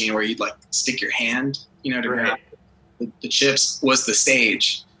vending machine, where you'd like stick your hand, you know, to grab the chips, was the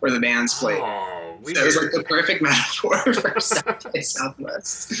stage where the bands played. Oh, so it was like the perfect metaphor for South by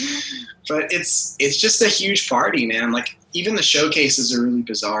Southwest. But it's just a huge party, man. Like, even the showcases are really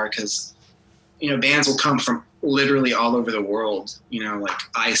bizarre, because, you know, bands will come from literally all over the world, you know, like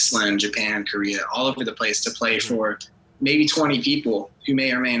Iceland, Japan, Korea, all over the place to play for maybe 20 people who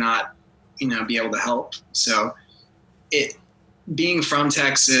may or may not, you know, be able to help. So being from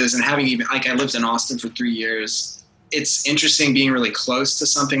Texas and having even, like, I lived in Austin for 3 years, it's interesting being really close to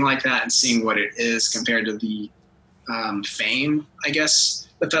something like that and seeing what it is compared to the fame, I guess,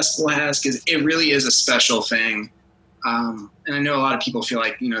 the festival has, because it really is a special thing. And I know a lot of people feel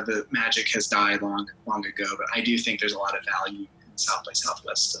like, you know, the magic has died long ago, but I do think there's a lot of value in South by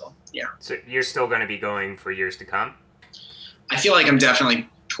Southwest still. Yeah. So you're still going to be going for years to come? I feel like I'm definitely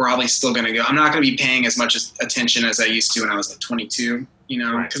probably still going to go. I'm not going to be paying as much attention as I used to when I was like 22, you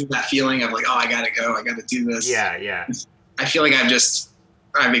know, because of that feeling of like, oh, I got to go, I got to do this. Yeah. I feel like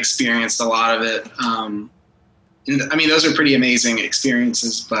I've experienced a lot of it. And I mean, those are pretty amazing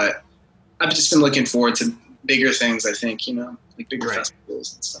experiences, but I've just been looking forward to bigger things, I think, you know, like bigger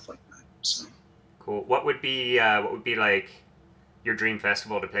festivals and stuff like that. So cool. What would be like your dream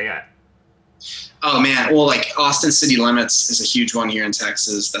festival to play at? Oh man, well, like Austin City Limits is a huge one here in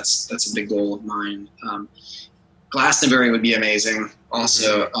Texas. That's a big goal of mine. Glastonbury would be amazing.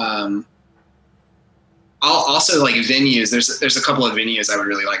 Also, I'll also like venues. There's a couple of venues I would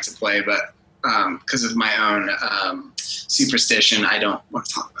really like to play, but because of my own superstition, I don't want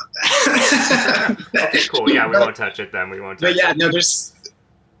to talk about that. Okay, cool. Yeah, we won't touch it then. We won't touch it. But yeah, no,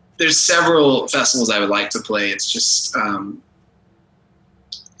 there's several festivals I would like to play. It's just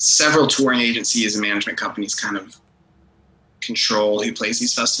several touring agencies and management companies kind of control who plays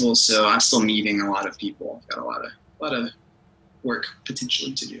these festivals. So I'm still meeting a lot of people. I've got a lot of work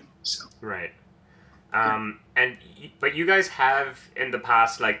potentially to do. So right. But you guys have in the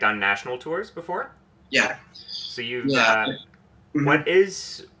past like done national tours before? Yeah. So what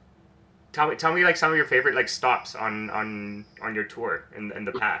is? Tell me like some of your favorite like stops on your tour in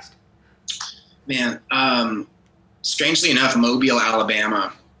the past. Man, strangely enough, Mobile,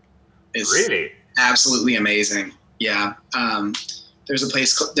 Alabama is really absolutely amazing. Yeah. There's a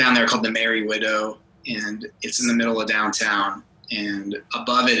place down there called the Merry Widow, and it's in the middle of downtown, and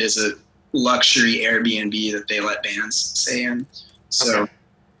above it is a luxury Airbnb that they let bands stay in. So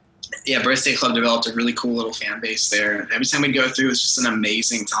yeah, Birthday Club developed a really cool little fan base there. Every time we go through, it's just an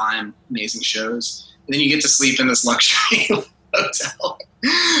amazing time, amazing shows. And then you get to sleep in this luxury hotel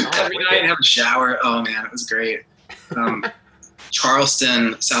every night and have a shower. Oh man, it was great.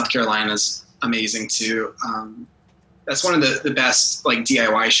 Charleston, South Carolina is amazing too. That's one of the best like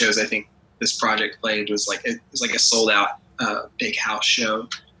DIY shows I think this project played. It was like a sold out big house show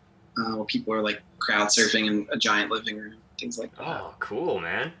where people are like crowd surfing in a giant living room, things like that. Oh, cool,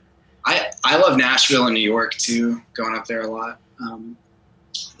 man. I love Nashville and New York too, going up there a lot.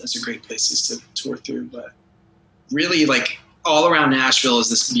 Those are great places to tour through, but really like all around Nashville is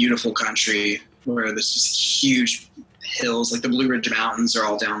this beautiful country where there's just huge hills, like the Blue Ridge Mountains are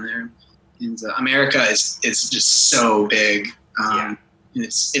all down there. And America is just so big. And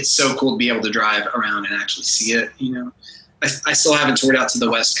it's so cool to be able to drive around and actually see it, you know. I still haven't toured out to the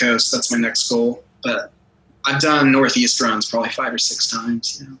West Coast. That's my next goal. But I've done Northeast runs probably 5 or 6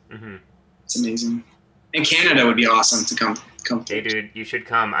 times, you know. Mm-hmm. It's amazing. And Canada would be awesome to come. Hey, dude, you should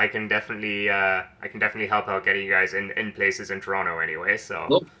come. I can definitely help out getting you guys in places in Toronto anyway, so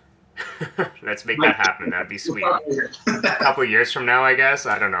cool. Let's make that happen. That'd be sweet. A couple years from now, I guess.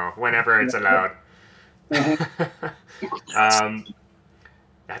 I don't know. Whenever it's allowed.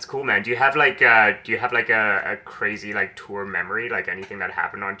 That's cool, man. Do you have like a crazy like tour memory, like anything that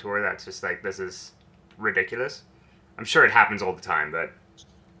happened on tour that's just like, this is ridiculous? I'm sure it happens all the time, but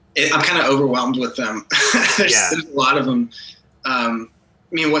I'm kind of overwhelmed with them. there's a lot of them. I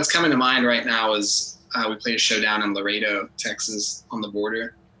mean, what's coming to mind right now is we played a show down in Laredo, Texas, on the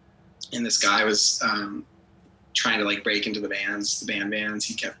border, and this guy was trying to like break into the band vans.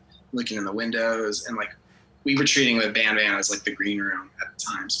 He kept looking in the windows, and like we were treating the band van as like the green room at the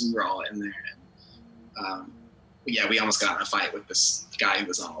time, so we were all in there. And we almost got in a fight with this guy who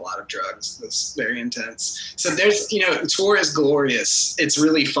was on a lot of drugs. It was very intense. So there's, you know, the tour is glorious. It's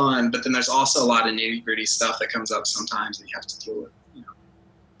really fun, but then there's also a lot of nitty gritty stuff that comes up sometimes that you have to deal with, you know,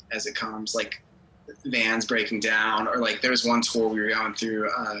 as it comes, like vans breaking down, or like there was one tour we were going through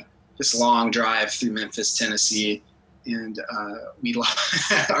this long drive through Memphis, Tennessee, and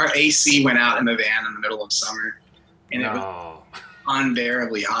our AC went out in the van in the middle of summer, and it was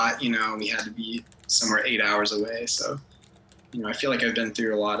unbearably hot, you know, and we had to be somewhere 8 hours away. So, you know, I feel like I've been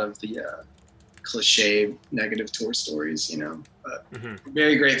through a lot of the cliche negative tour stories, you know, but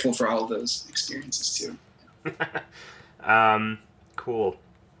very grateful for all of those experiences too. Cool.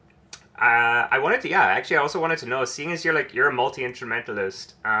 I also wanted to know, seeing as you're a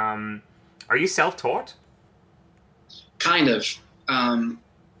multi-instrumentalist, are you self-taught? Kind of. I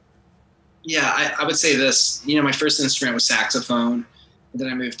would say this, you know, my first instrument was saxophone. Then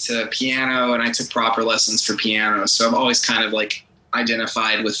I moved to piano, and I took proper lessons for piano. So I've always kind of like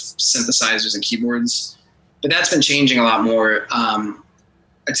identified with synthesizers and keyboards, but that's been changing a lot more. I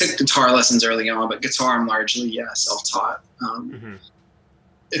took guitar lessons early on, but guitar I'm largely self-taught.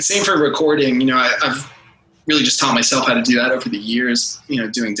 It's same for recording. You know, I've really just taught myself how to do that over the years, you know,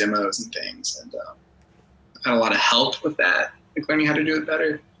 doing demos and things. And I've had a lot of help with that, like learning how to do it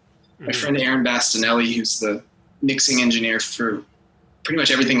better. My friend Aaron Bastinelli, who's the mixing engineer for pretty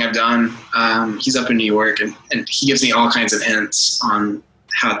much everything I've done, he's up in New York, and he gives me all kinds of hints on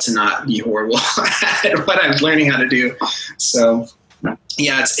how to not be horrible at what I'm learning how to do. So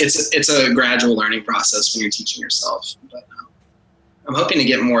yeah, it's a gradual learning process when you're teaching yourself. But I'm hoping to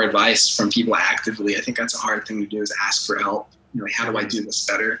get more advice from people actively. I think that's a hard thing to do, is ask for help. You know, like, how do I do this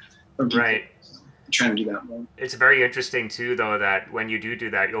better? Right. I'm trying to do that more. It's very interesting too, though, that when you do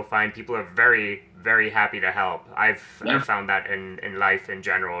that, you'll find people are very, very happy to help. I've found that in life in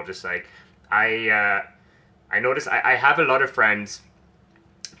general. Just like I notice I have a lot of friends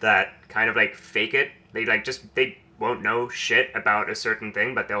that kind of like fake it. They won't know shit about a certain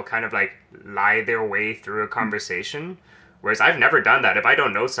thing, but they'll kind of like lie their way through a conversation. Whereas I've never done that. If I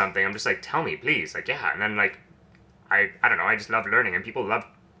don't know something, I'm just like, tell me, please. Like, yeah. And then like, I don't know. I just love learning, and people love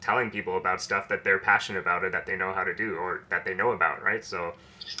telling people about stuff that they're passionate about or that they know how to do or that they know about, right? So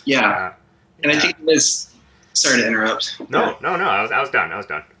and I think it is, sorry to interrupt. No, I was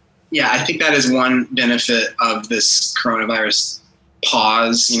done. Yeah, I think that is one benefit of this coronavirus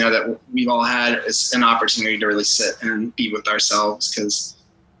pause, you know, that we've all had, is an opportunity to really sit and be with ourselves, because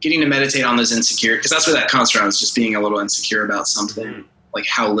getting to meditate on those insecure, because that's where that comes from, is just being a little insecure about something, like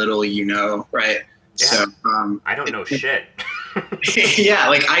how little you know, right? Yeah. So I don't know shit. Yeah,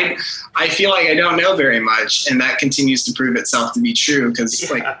 like I feel like I don't know very much, and that continues to prove itself to be true,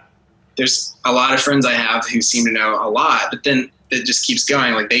 because like there's a lot of friends I have who seem to know a lot, but then it just keeps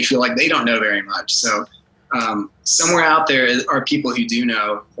going, like they feel like they don't know very much. So somewhere out there are people who do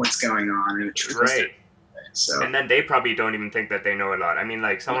know what's going on, and it's right. So, and then they probably don't even think that they know a lot. I mean,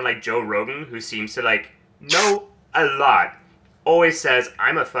 like someone like Joe Rogan, who seems to like know a lot, always says,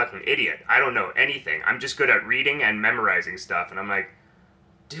 I'm a fucking idiot. I don't know anything. I'm just good at reading and memorizing stuff. And I'm like,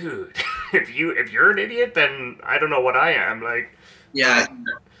 dude, if you're an idiot, then I don't know what I am. Like, yeah,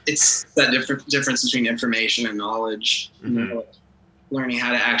 it's that difference between information and knowledge. You know, learning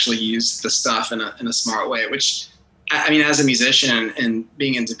how to actually use the stuff in a smart way. Which, I mean, as a musician and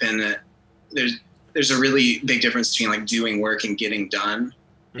being independent, there's a really big difference between like doing work and getting done.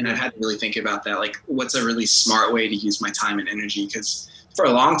 And I've had to really think about that. Like, what's a really smart way to use my time and energy? Because for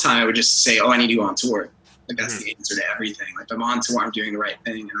a long time, I would just say, oh, I need to go on tour. Like, that's the answer to everything. Like, if I'm on tour, I'm doing the right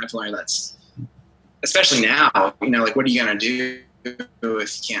thing. And I've learned that's, especially now, you know, like, what are you going to do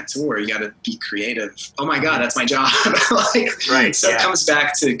if you can't tour? You got to be creative. Oh my God, that's my job. Like, right. So it comes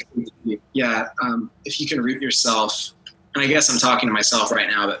back to, if you can root yourself, and I guess I'm talking to myself right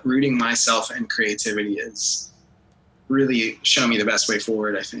now, but rooting myself in creativity is really show me the best way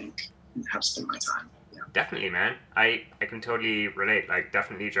forward, I think, and how to spend my time. Yeah. Definitely, man. I can totally relate. Like,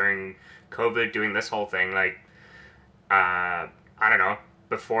 definitely during COVID, doing this whole thing, like, I don't know,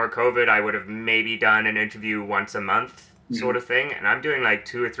 before COVID, I would have maybe done an interview once a month sort of thing. And I'm doing like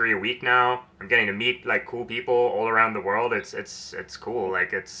 2 or 3 a week now. I'm getting to meet like cool people all around the world. It's cool.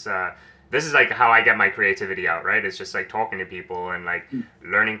 Like, it's, this is like how I get my creativity out, right? It's just like talking to people and like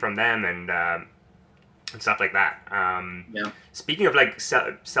learning from them and stuff like that. Speaking of like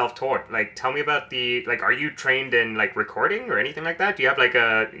self-taught, like tell me about the, like, are you trained in like recording or anything like that? Do you have like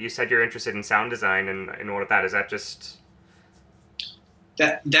you said you're interested in sound design and all of that. Is that just...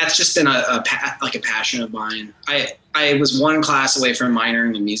 That's just been a passion of mine. I was one class away from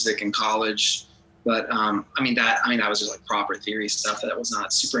minoring in music in college, but that was just like proper theory stuff that was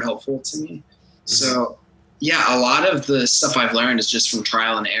not super helpful to me. So yeah, a lot of the stuff I've learned is just from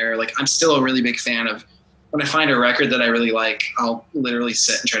trial and error. Like, I'm still a really big fan of, when I find a record that I really like, I'll literally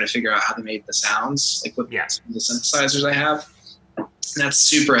sit and try to figure out how they made the sounds, like with the synthesizers I have. And that's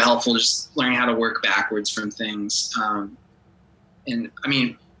super helpful, just learning how to work backwards from things. And I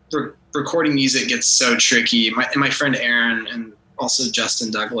mean, recording music gets so tricky. My friend Aaron and also Justin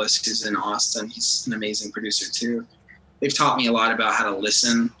Douglas, who's in Austin, he's an amazing producer too. They've taught me a lot about how to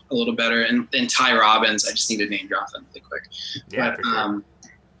listen a little better. And Ty Robbins, I just need to name drop them really quick. Yeah, but, sure.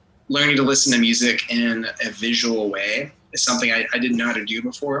 Learning to listen to music in a visual way is something I didn't know how to do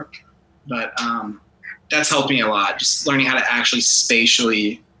before, but that's helped me a lot. Just learning how to actually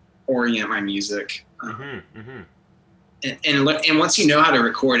spatially orient my music. And once you know how to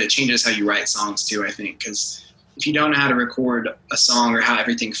record, it changes how you write songs too, I think. Because if you don't know how to record a song or how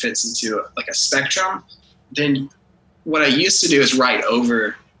everything fits into like a spectrum, then what I used to do is write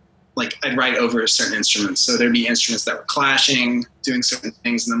over certain instruments. So there'd be instruments that were clashing, doing certain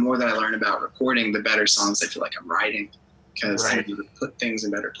things. And the more that I learn about recording, the better songs I feel like I'm writing, because I need to put things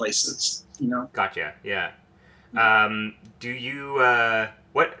in better places, you know? Gotcha. Yeah. Do you,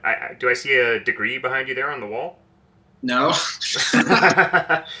 do I see a degree behind you there on the wall? No.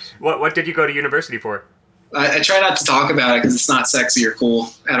 What did you go to university for? I try not to talk about it because it's not sexy or cool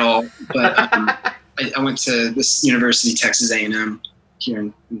at all. But I went to this university, Texas A&M, here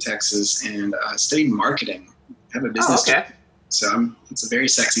in Texas, and studied marketing. I have a business. Oh, okay. So it's a very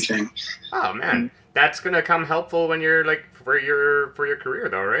sexy thing. Oh man, that's gonna come helpful when you're like for your career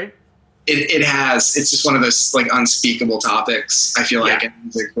though, right? It has. It's just one of those like unspeakable topics, I feel like, in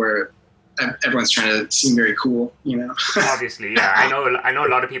music, where everyone's trying to seem very cool, you know? Obviously, yeah. I know a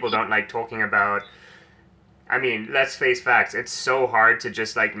lot of people don't like talking about, I mean, let's face facts. It's so hard to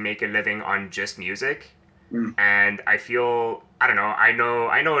just like make a living on just music. And I feel, I don't know, I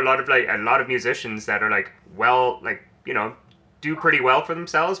know a lot of musicians that are like, well, like, you know, do pretty well for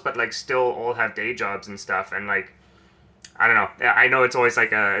themselves, but like still all have day jobs and stuff. And like, I don't know. I know it's always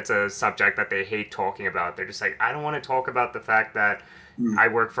like it's a subject that they hate talking about. They're just like, I don't want to talk about the fact that I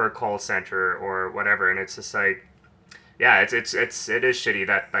work for a call center or whatever. And it's just like, yeah, it is shitty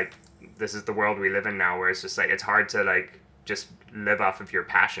that like this is the world we live in now, where it's just like it's hard to like just live off of your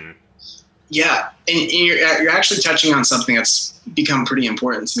passion. Yeah, and you're actually touching on something that's become pretty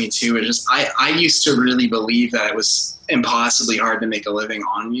important to me too. It's just I used to really believe that it was impossibly hard to make a living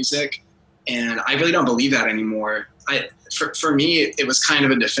on music, and I really don't believe that anymore. For me, it was kind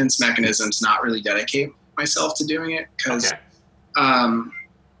of a defense mechanism to not really dedicate myself to doing it, because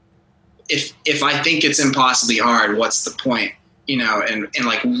if I think it's impossibly hard, what's the point, you know? And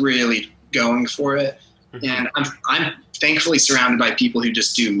like really going for it. And I'm thankfully surrounded by people who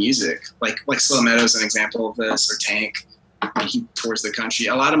just do music, like Slow Meadows, an example of this, or Tank. He tours the country.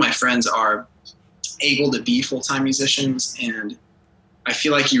 A lot of my friends are able to be full-time musicians, and I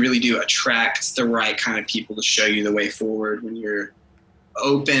feel like you really do attract the right kind of people to show you the way forward when you're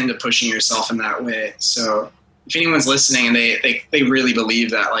open to pushing yourself in that way. So if anyone's listening and they really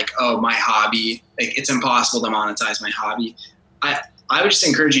believe that, like, oh, my hobby, like, it's impossible to monetize my hobby, I would just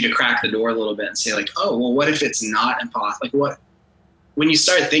encourage you to crack the door a little bit and say, like, oh, well, what if it's not impossible? Like, what? When you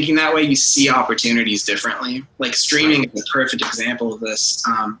start thinking that way, you see opportunities differently. Like, streaming is a perfect example of this.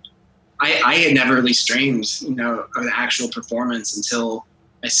 I had never really streamed, you know, an actual performance until,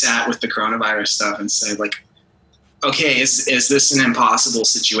 I don't know, 2 years ago. So I'm, it's a very sexy thing. Mm-hmm. So, yeah. Yeah, I sat with the coronavirus stuff and said, like, okay, is this an impossible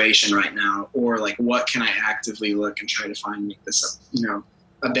situation right now? Or like, what can I actively look and try to find, make this,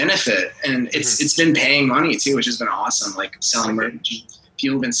 a benefit? And it's been paying money too, which has been awesome. Like selling merch,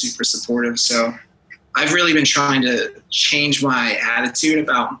 people have been super supportive. So I've really been trying to change my attitude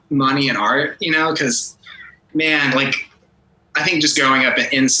about money and art, cause man, like, I think just growing up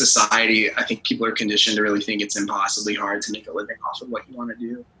in society, I think people are conditioned to really think it's impossibly hard to make a living off of what you want to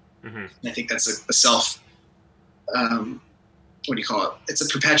do. Mm-hmm. And I think that's a self, what do you call it? It's a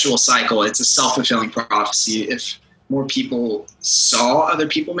perpetual cycle. It's a self-fulfilling prophecy. If more people saw other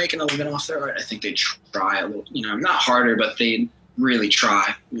people making a living off their art, I think they'd try a little, not harder, but they'd really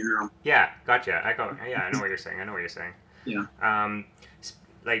try, Yeah, gotcha. I know what you're saying. Yeah.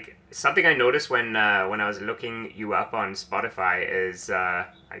 Like something I noticed when I was looking you up on Spotify is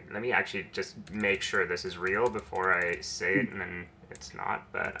let me actually just make sure this is real before I say it, and then it's not,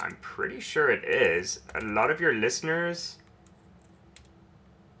 but I'm pretty sure it is. A lot of your listeners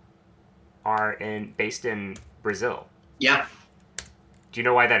are based in Brazil. Yeah. Do you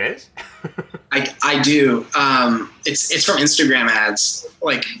know why that is? I do. It's from Instagram ads.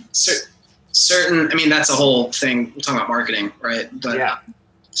 Like certain. I mean, that's a whole thing. We're talking about marketing, right? But yeah.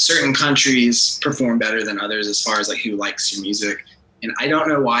 Certain countries perform better than others as far as like who likes your music. And I don't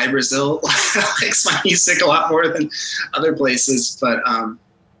know why Brazil likes my music a lot more than other places, but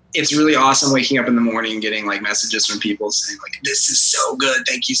it's really awesome waking up in the morning, getting like messages from people saying like, this is so good.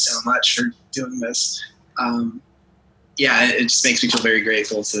 Thank you so much for doing this. Yeah, it just makes me feel very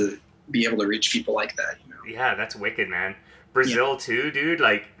grateful to be able to reach people like that. Yeah, that's wicked, man. Brazil too, dude.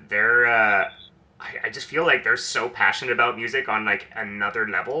 Like they're, I just feel like they're so passionate about music on like another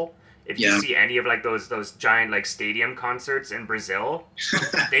level. If you see any of like those giant like stadium concerts in Brazil,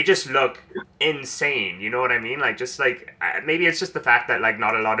 they just look insane. You know what I mean? Like just like maybe it's just the fact that like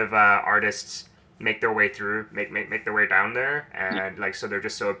not a lot of artists make their way through, make their way down there, and like so they're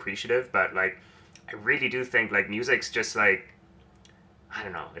just so appreciative. But like I really do think like music's just like, I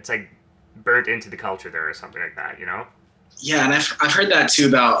don't know, it's like burnt into the culture there or something like that. Yeah, and I've heard that too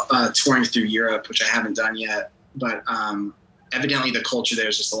about touring through Europe, which I haven't done yet, but evidently the culture there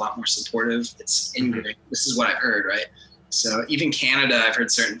is just a lot more supportive. It's ingrained. Mm-hmm. This is what I've heard, right? So even Canada, I've heard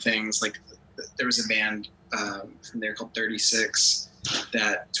certain things. Like there was a band from there called 36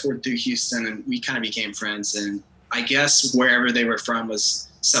 that toured through Houston, and we kind of became friends. And I guess wherever they were from was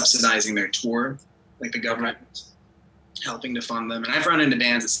subsidizing their tour, like the government helping to fund them. And I've run into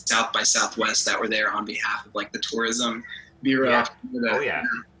bands at South by Southwest that were there on behalf of like the tourism bureau. Yeah. Oh yeah.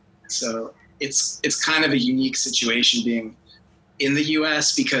 So it's kind of a unique situation being in the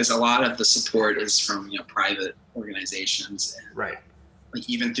U.S. because a lot of the support is from private organizations. And, right. Like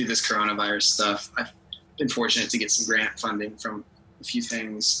even through this coronavirus stuff, I've been fortunate to get some grant funding from a few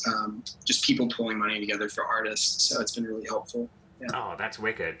things. Just people pulling money together for artists. So it's been really helpful. Yeah. Oh, that's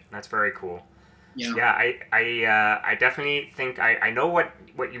wicked. That's very cool. Yeah. I definitely think I know what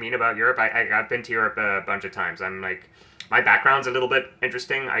you mean about Europe. I've been to Europe a bunch of times. I'm like, my background's a little bit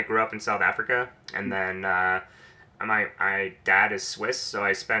interesting. I grew up in South Africa, and then my dad is Swiss, so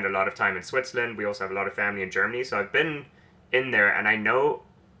I spend a lot of time in Switzerland. We also have a lot of family in Germany, so I've been in there, and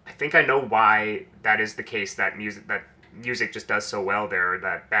I think I know why that is the case. That music just does so well there.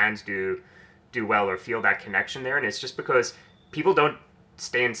 That bands do well or feel that connection there, and it's just because people don't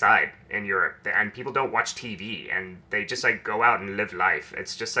stay inside in Europe, and people don't watch TV, and they just like go out and live life.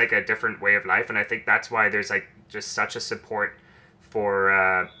 It's just like a different way of life, and I think that's why there's like just such a support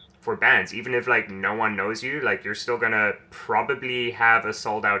for bands. Even if like no one knows you, like you're still gonna probably have a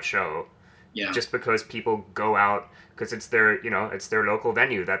sold out show, just because people go out because it's their it's their local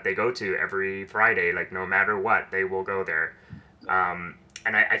venue that they go to every Friday. Like no matter what, they will go there. And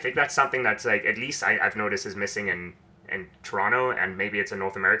I think that's something that's like at least I've noticed is missing in Toronto, and maybe it's a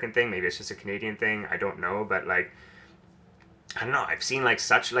North American thing, maybe it's just a Canadian thing, I don't know, but like I don't know, I've seen like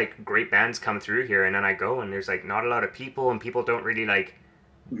such like great bands come through here, and then I go and there's like not a lot of people, and people don't really like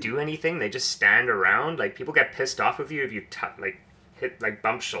do anything. They just stand around. Like people get pissed off with you if you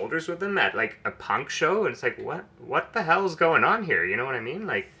bump shoulders with them at like a punk show, and it's like what the hell's going on here, you know what I mean?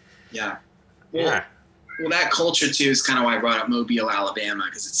 Like well, that culture too is kind of why I brought up Mobile, Alabama,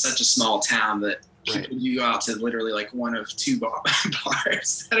 because it's such a small town that people you go out to literally like one of two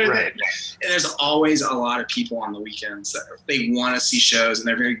bars that are there, and there's always a lot of people on the weekends that they want to see shows, and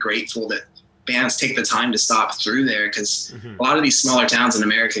they're very grateful that bands take the time to stop through there, because a lot of these smaller towns in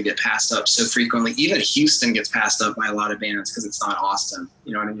America get passed up so frequently. Even Houston gets passed up by a lot of bands because it's not Austin,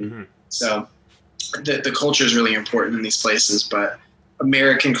 you know what I mean? So the culture is really important in these places, but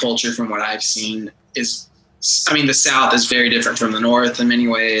American culture, from what I've seen, is I mean, the South is very different from the North in many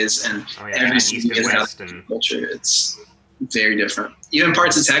ways, and Oh yeah, every and city East and has got West, a and culture. It's very different. Even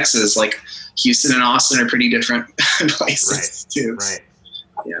parts of Texas, like Houston and Austin, are pretty different places too. right.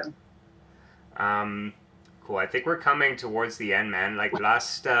 Yeah. Cool. I think we're coming towards the end, man. Like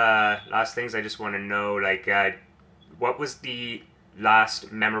last things, I just want to know, like, what was the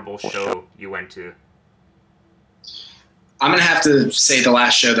last memorable show you went to? I'm gonna have to say the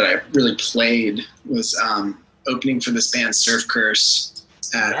last show that I really played was opening for this band Surf Curse.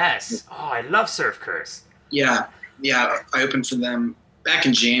 Yes. Oh, I love Surf Curse. Yeah, I opened for them back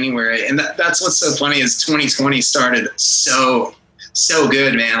in January, and that's what's so funny is 2020 started so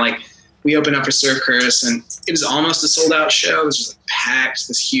good, man. Like we opened up for Surf Curse, and it was almost a sold out show. It was just like packed,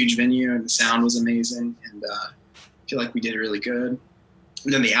 this huge venue, and the sound was amazing, and I feel like we did really good.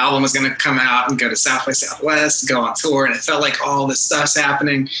 And then the album was going to come out and go to South by Southwest, go on tour, and it felt like all this stuff's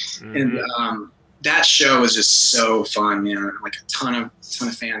happening. Mm-hmm. And that show was just so fun, man. Like a ton of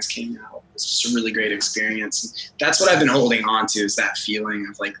fans came out. It was just a really great experience. And that's what I've been holding on to, is that feeling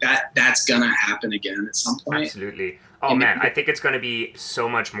of like that's going to happen again at some point. Absolutely. Oh, man, I think it's going to be so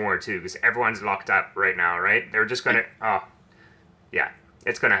much more, too, because everyone's locked up right now, right? They're just going to, yeah,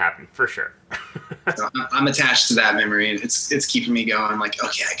 it's going to happen, for sure. So I'm attached to that memory, and it's keeping me going. Like,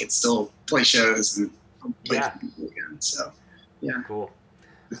 okay, I can still play shows and play for people again. So, yeah. Cool.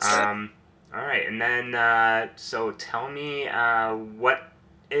 All right, and then, so tell me, what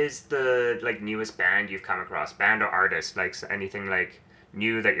is the, like, newest band you've come across? Band or artist? Like, anything, like,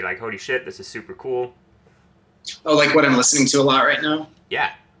 new that you're like, holy shit, this is super cool? Oh, like what I'm listening to a lot right now?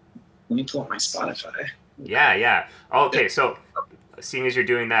 Yeah. Let me pull up my Spotify. Yeah. Okay, so seeing as you're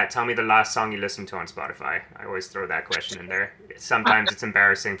doing that, tell me the last song you listened to on Spotify. I always throw that question in there. Sometimes it's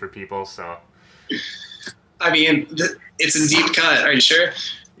embarrassing for people, so. I mean, it's a deep cut. Are you sure?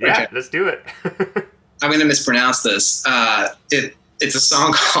 Yeah, okay. Let's do it. I'm going to mispronounce this. It's a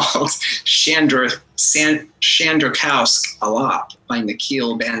song called Chandrakowsk Alap by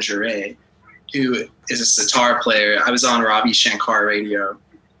Nikhil Banjare, who is a sitar player. I was on Ravi Shankar Radio.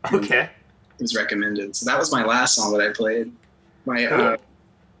 Okay. It was recommended. So that was my last song that I played. Cool.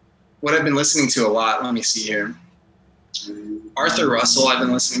 What I've been listening to a lot, let me see here. Arthur Russell I've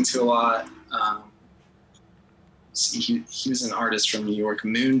been listening to a lot. He was an artist from New York.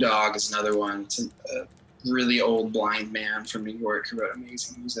 Moondog is another one. It's a really old blind man from New York who wrote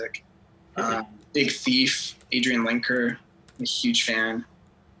amazing music. Big Thief, Adrian Lenker, I'm a huge fan.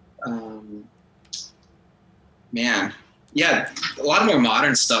 Man, yeah, a lot more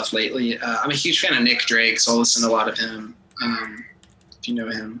modern stuff lately. I'm a huge fan of Nick Drake, so I'll listen to a lot of him, if you know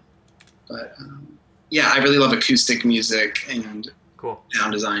him. But yeah, I really love acoustic music and cool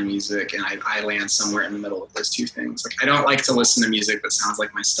sound design music, and I land somewhere in the middle of those two things. Like, I don't like to listen to music that sounds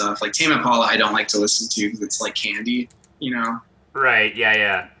like my stuff. Like Tame Impala, I don't like to listen to because it's like candy, you know? Right,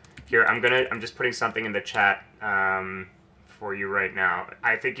 yeah. Here, I'm just putting something in the chat for you right now.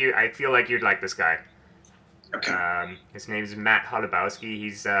 I feel like you'd like this guy. Okay. His name is Matt Holubowski.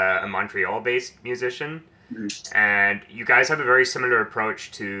 He's a Montreal-based musician, and you guys have a very similar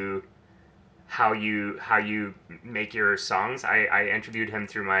approach to how you make your songs. I interviewed him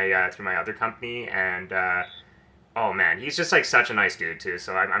through my other company, and oh man, he's just like such a nice dude too.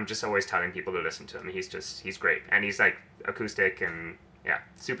 So I'm just always telling people to listen to him. He's great, and he's like acoustic and yeah,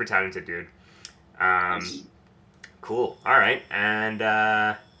 super talented dude. Cool. All right, and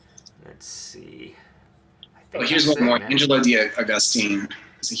let's see. Here's one more. Angelo Di Agostine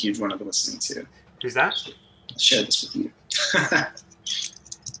is a huge one I've been listening to. Who's that? I'll share this with you.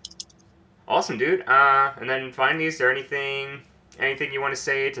 Awesome, dude. And then finally, is there anything you want to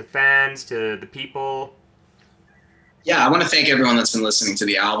say to fans, to the people? Yeah, I want to thank everyone that's been listening to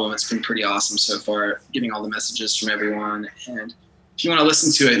the album. It's been pretty awesome so far, getting all the messages from everyone. And if you want to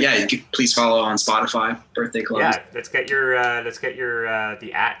listen to it, yeah, you can please follow on Spotify, Birthday Club. Yeah, let's get your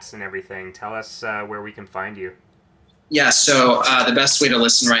the ats and everything. Tell us where we can find you. Yeah, so the best way to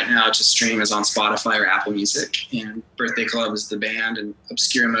listen right now to stream is on Spotify or Apple Music. And Birthday Club is the band, and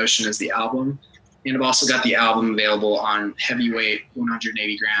Obscure Emotion is the album. And I've also got the album available on heavyweight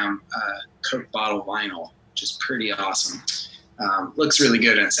 180-gram Coke bottle vinyl, which is pretty awesome. Looks really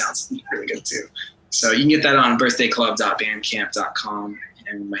good, and it sounds really good too. So you can get that on birthdayclub.bandcamp.com,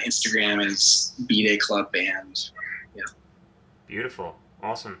 and my Instagram is bdayclubband. Yeah. Beautiful.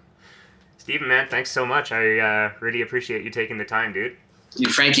 Awesome. Steven, man, thanks so much. I really appreciate you taking the time, dude.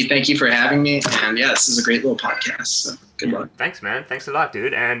 Dude, Frankie, thank you for having me. And yeah, this is a great little podcast. So good luck. Thanks, man. Thanks a lot,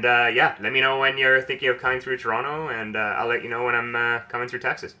 dude. And yeah, let me know when you're thinking of coming through Toronto, and I'll let you know when I'm coming through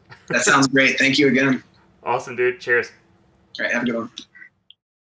Texas. That sounds great. Thank you again. Awesome, dude. Cheers. All right, have a good one.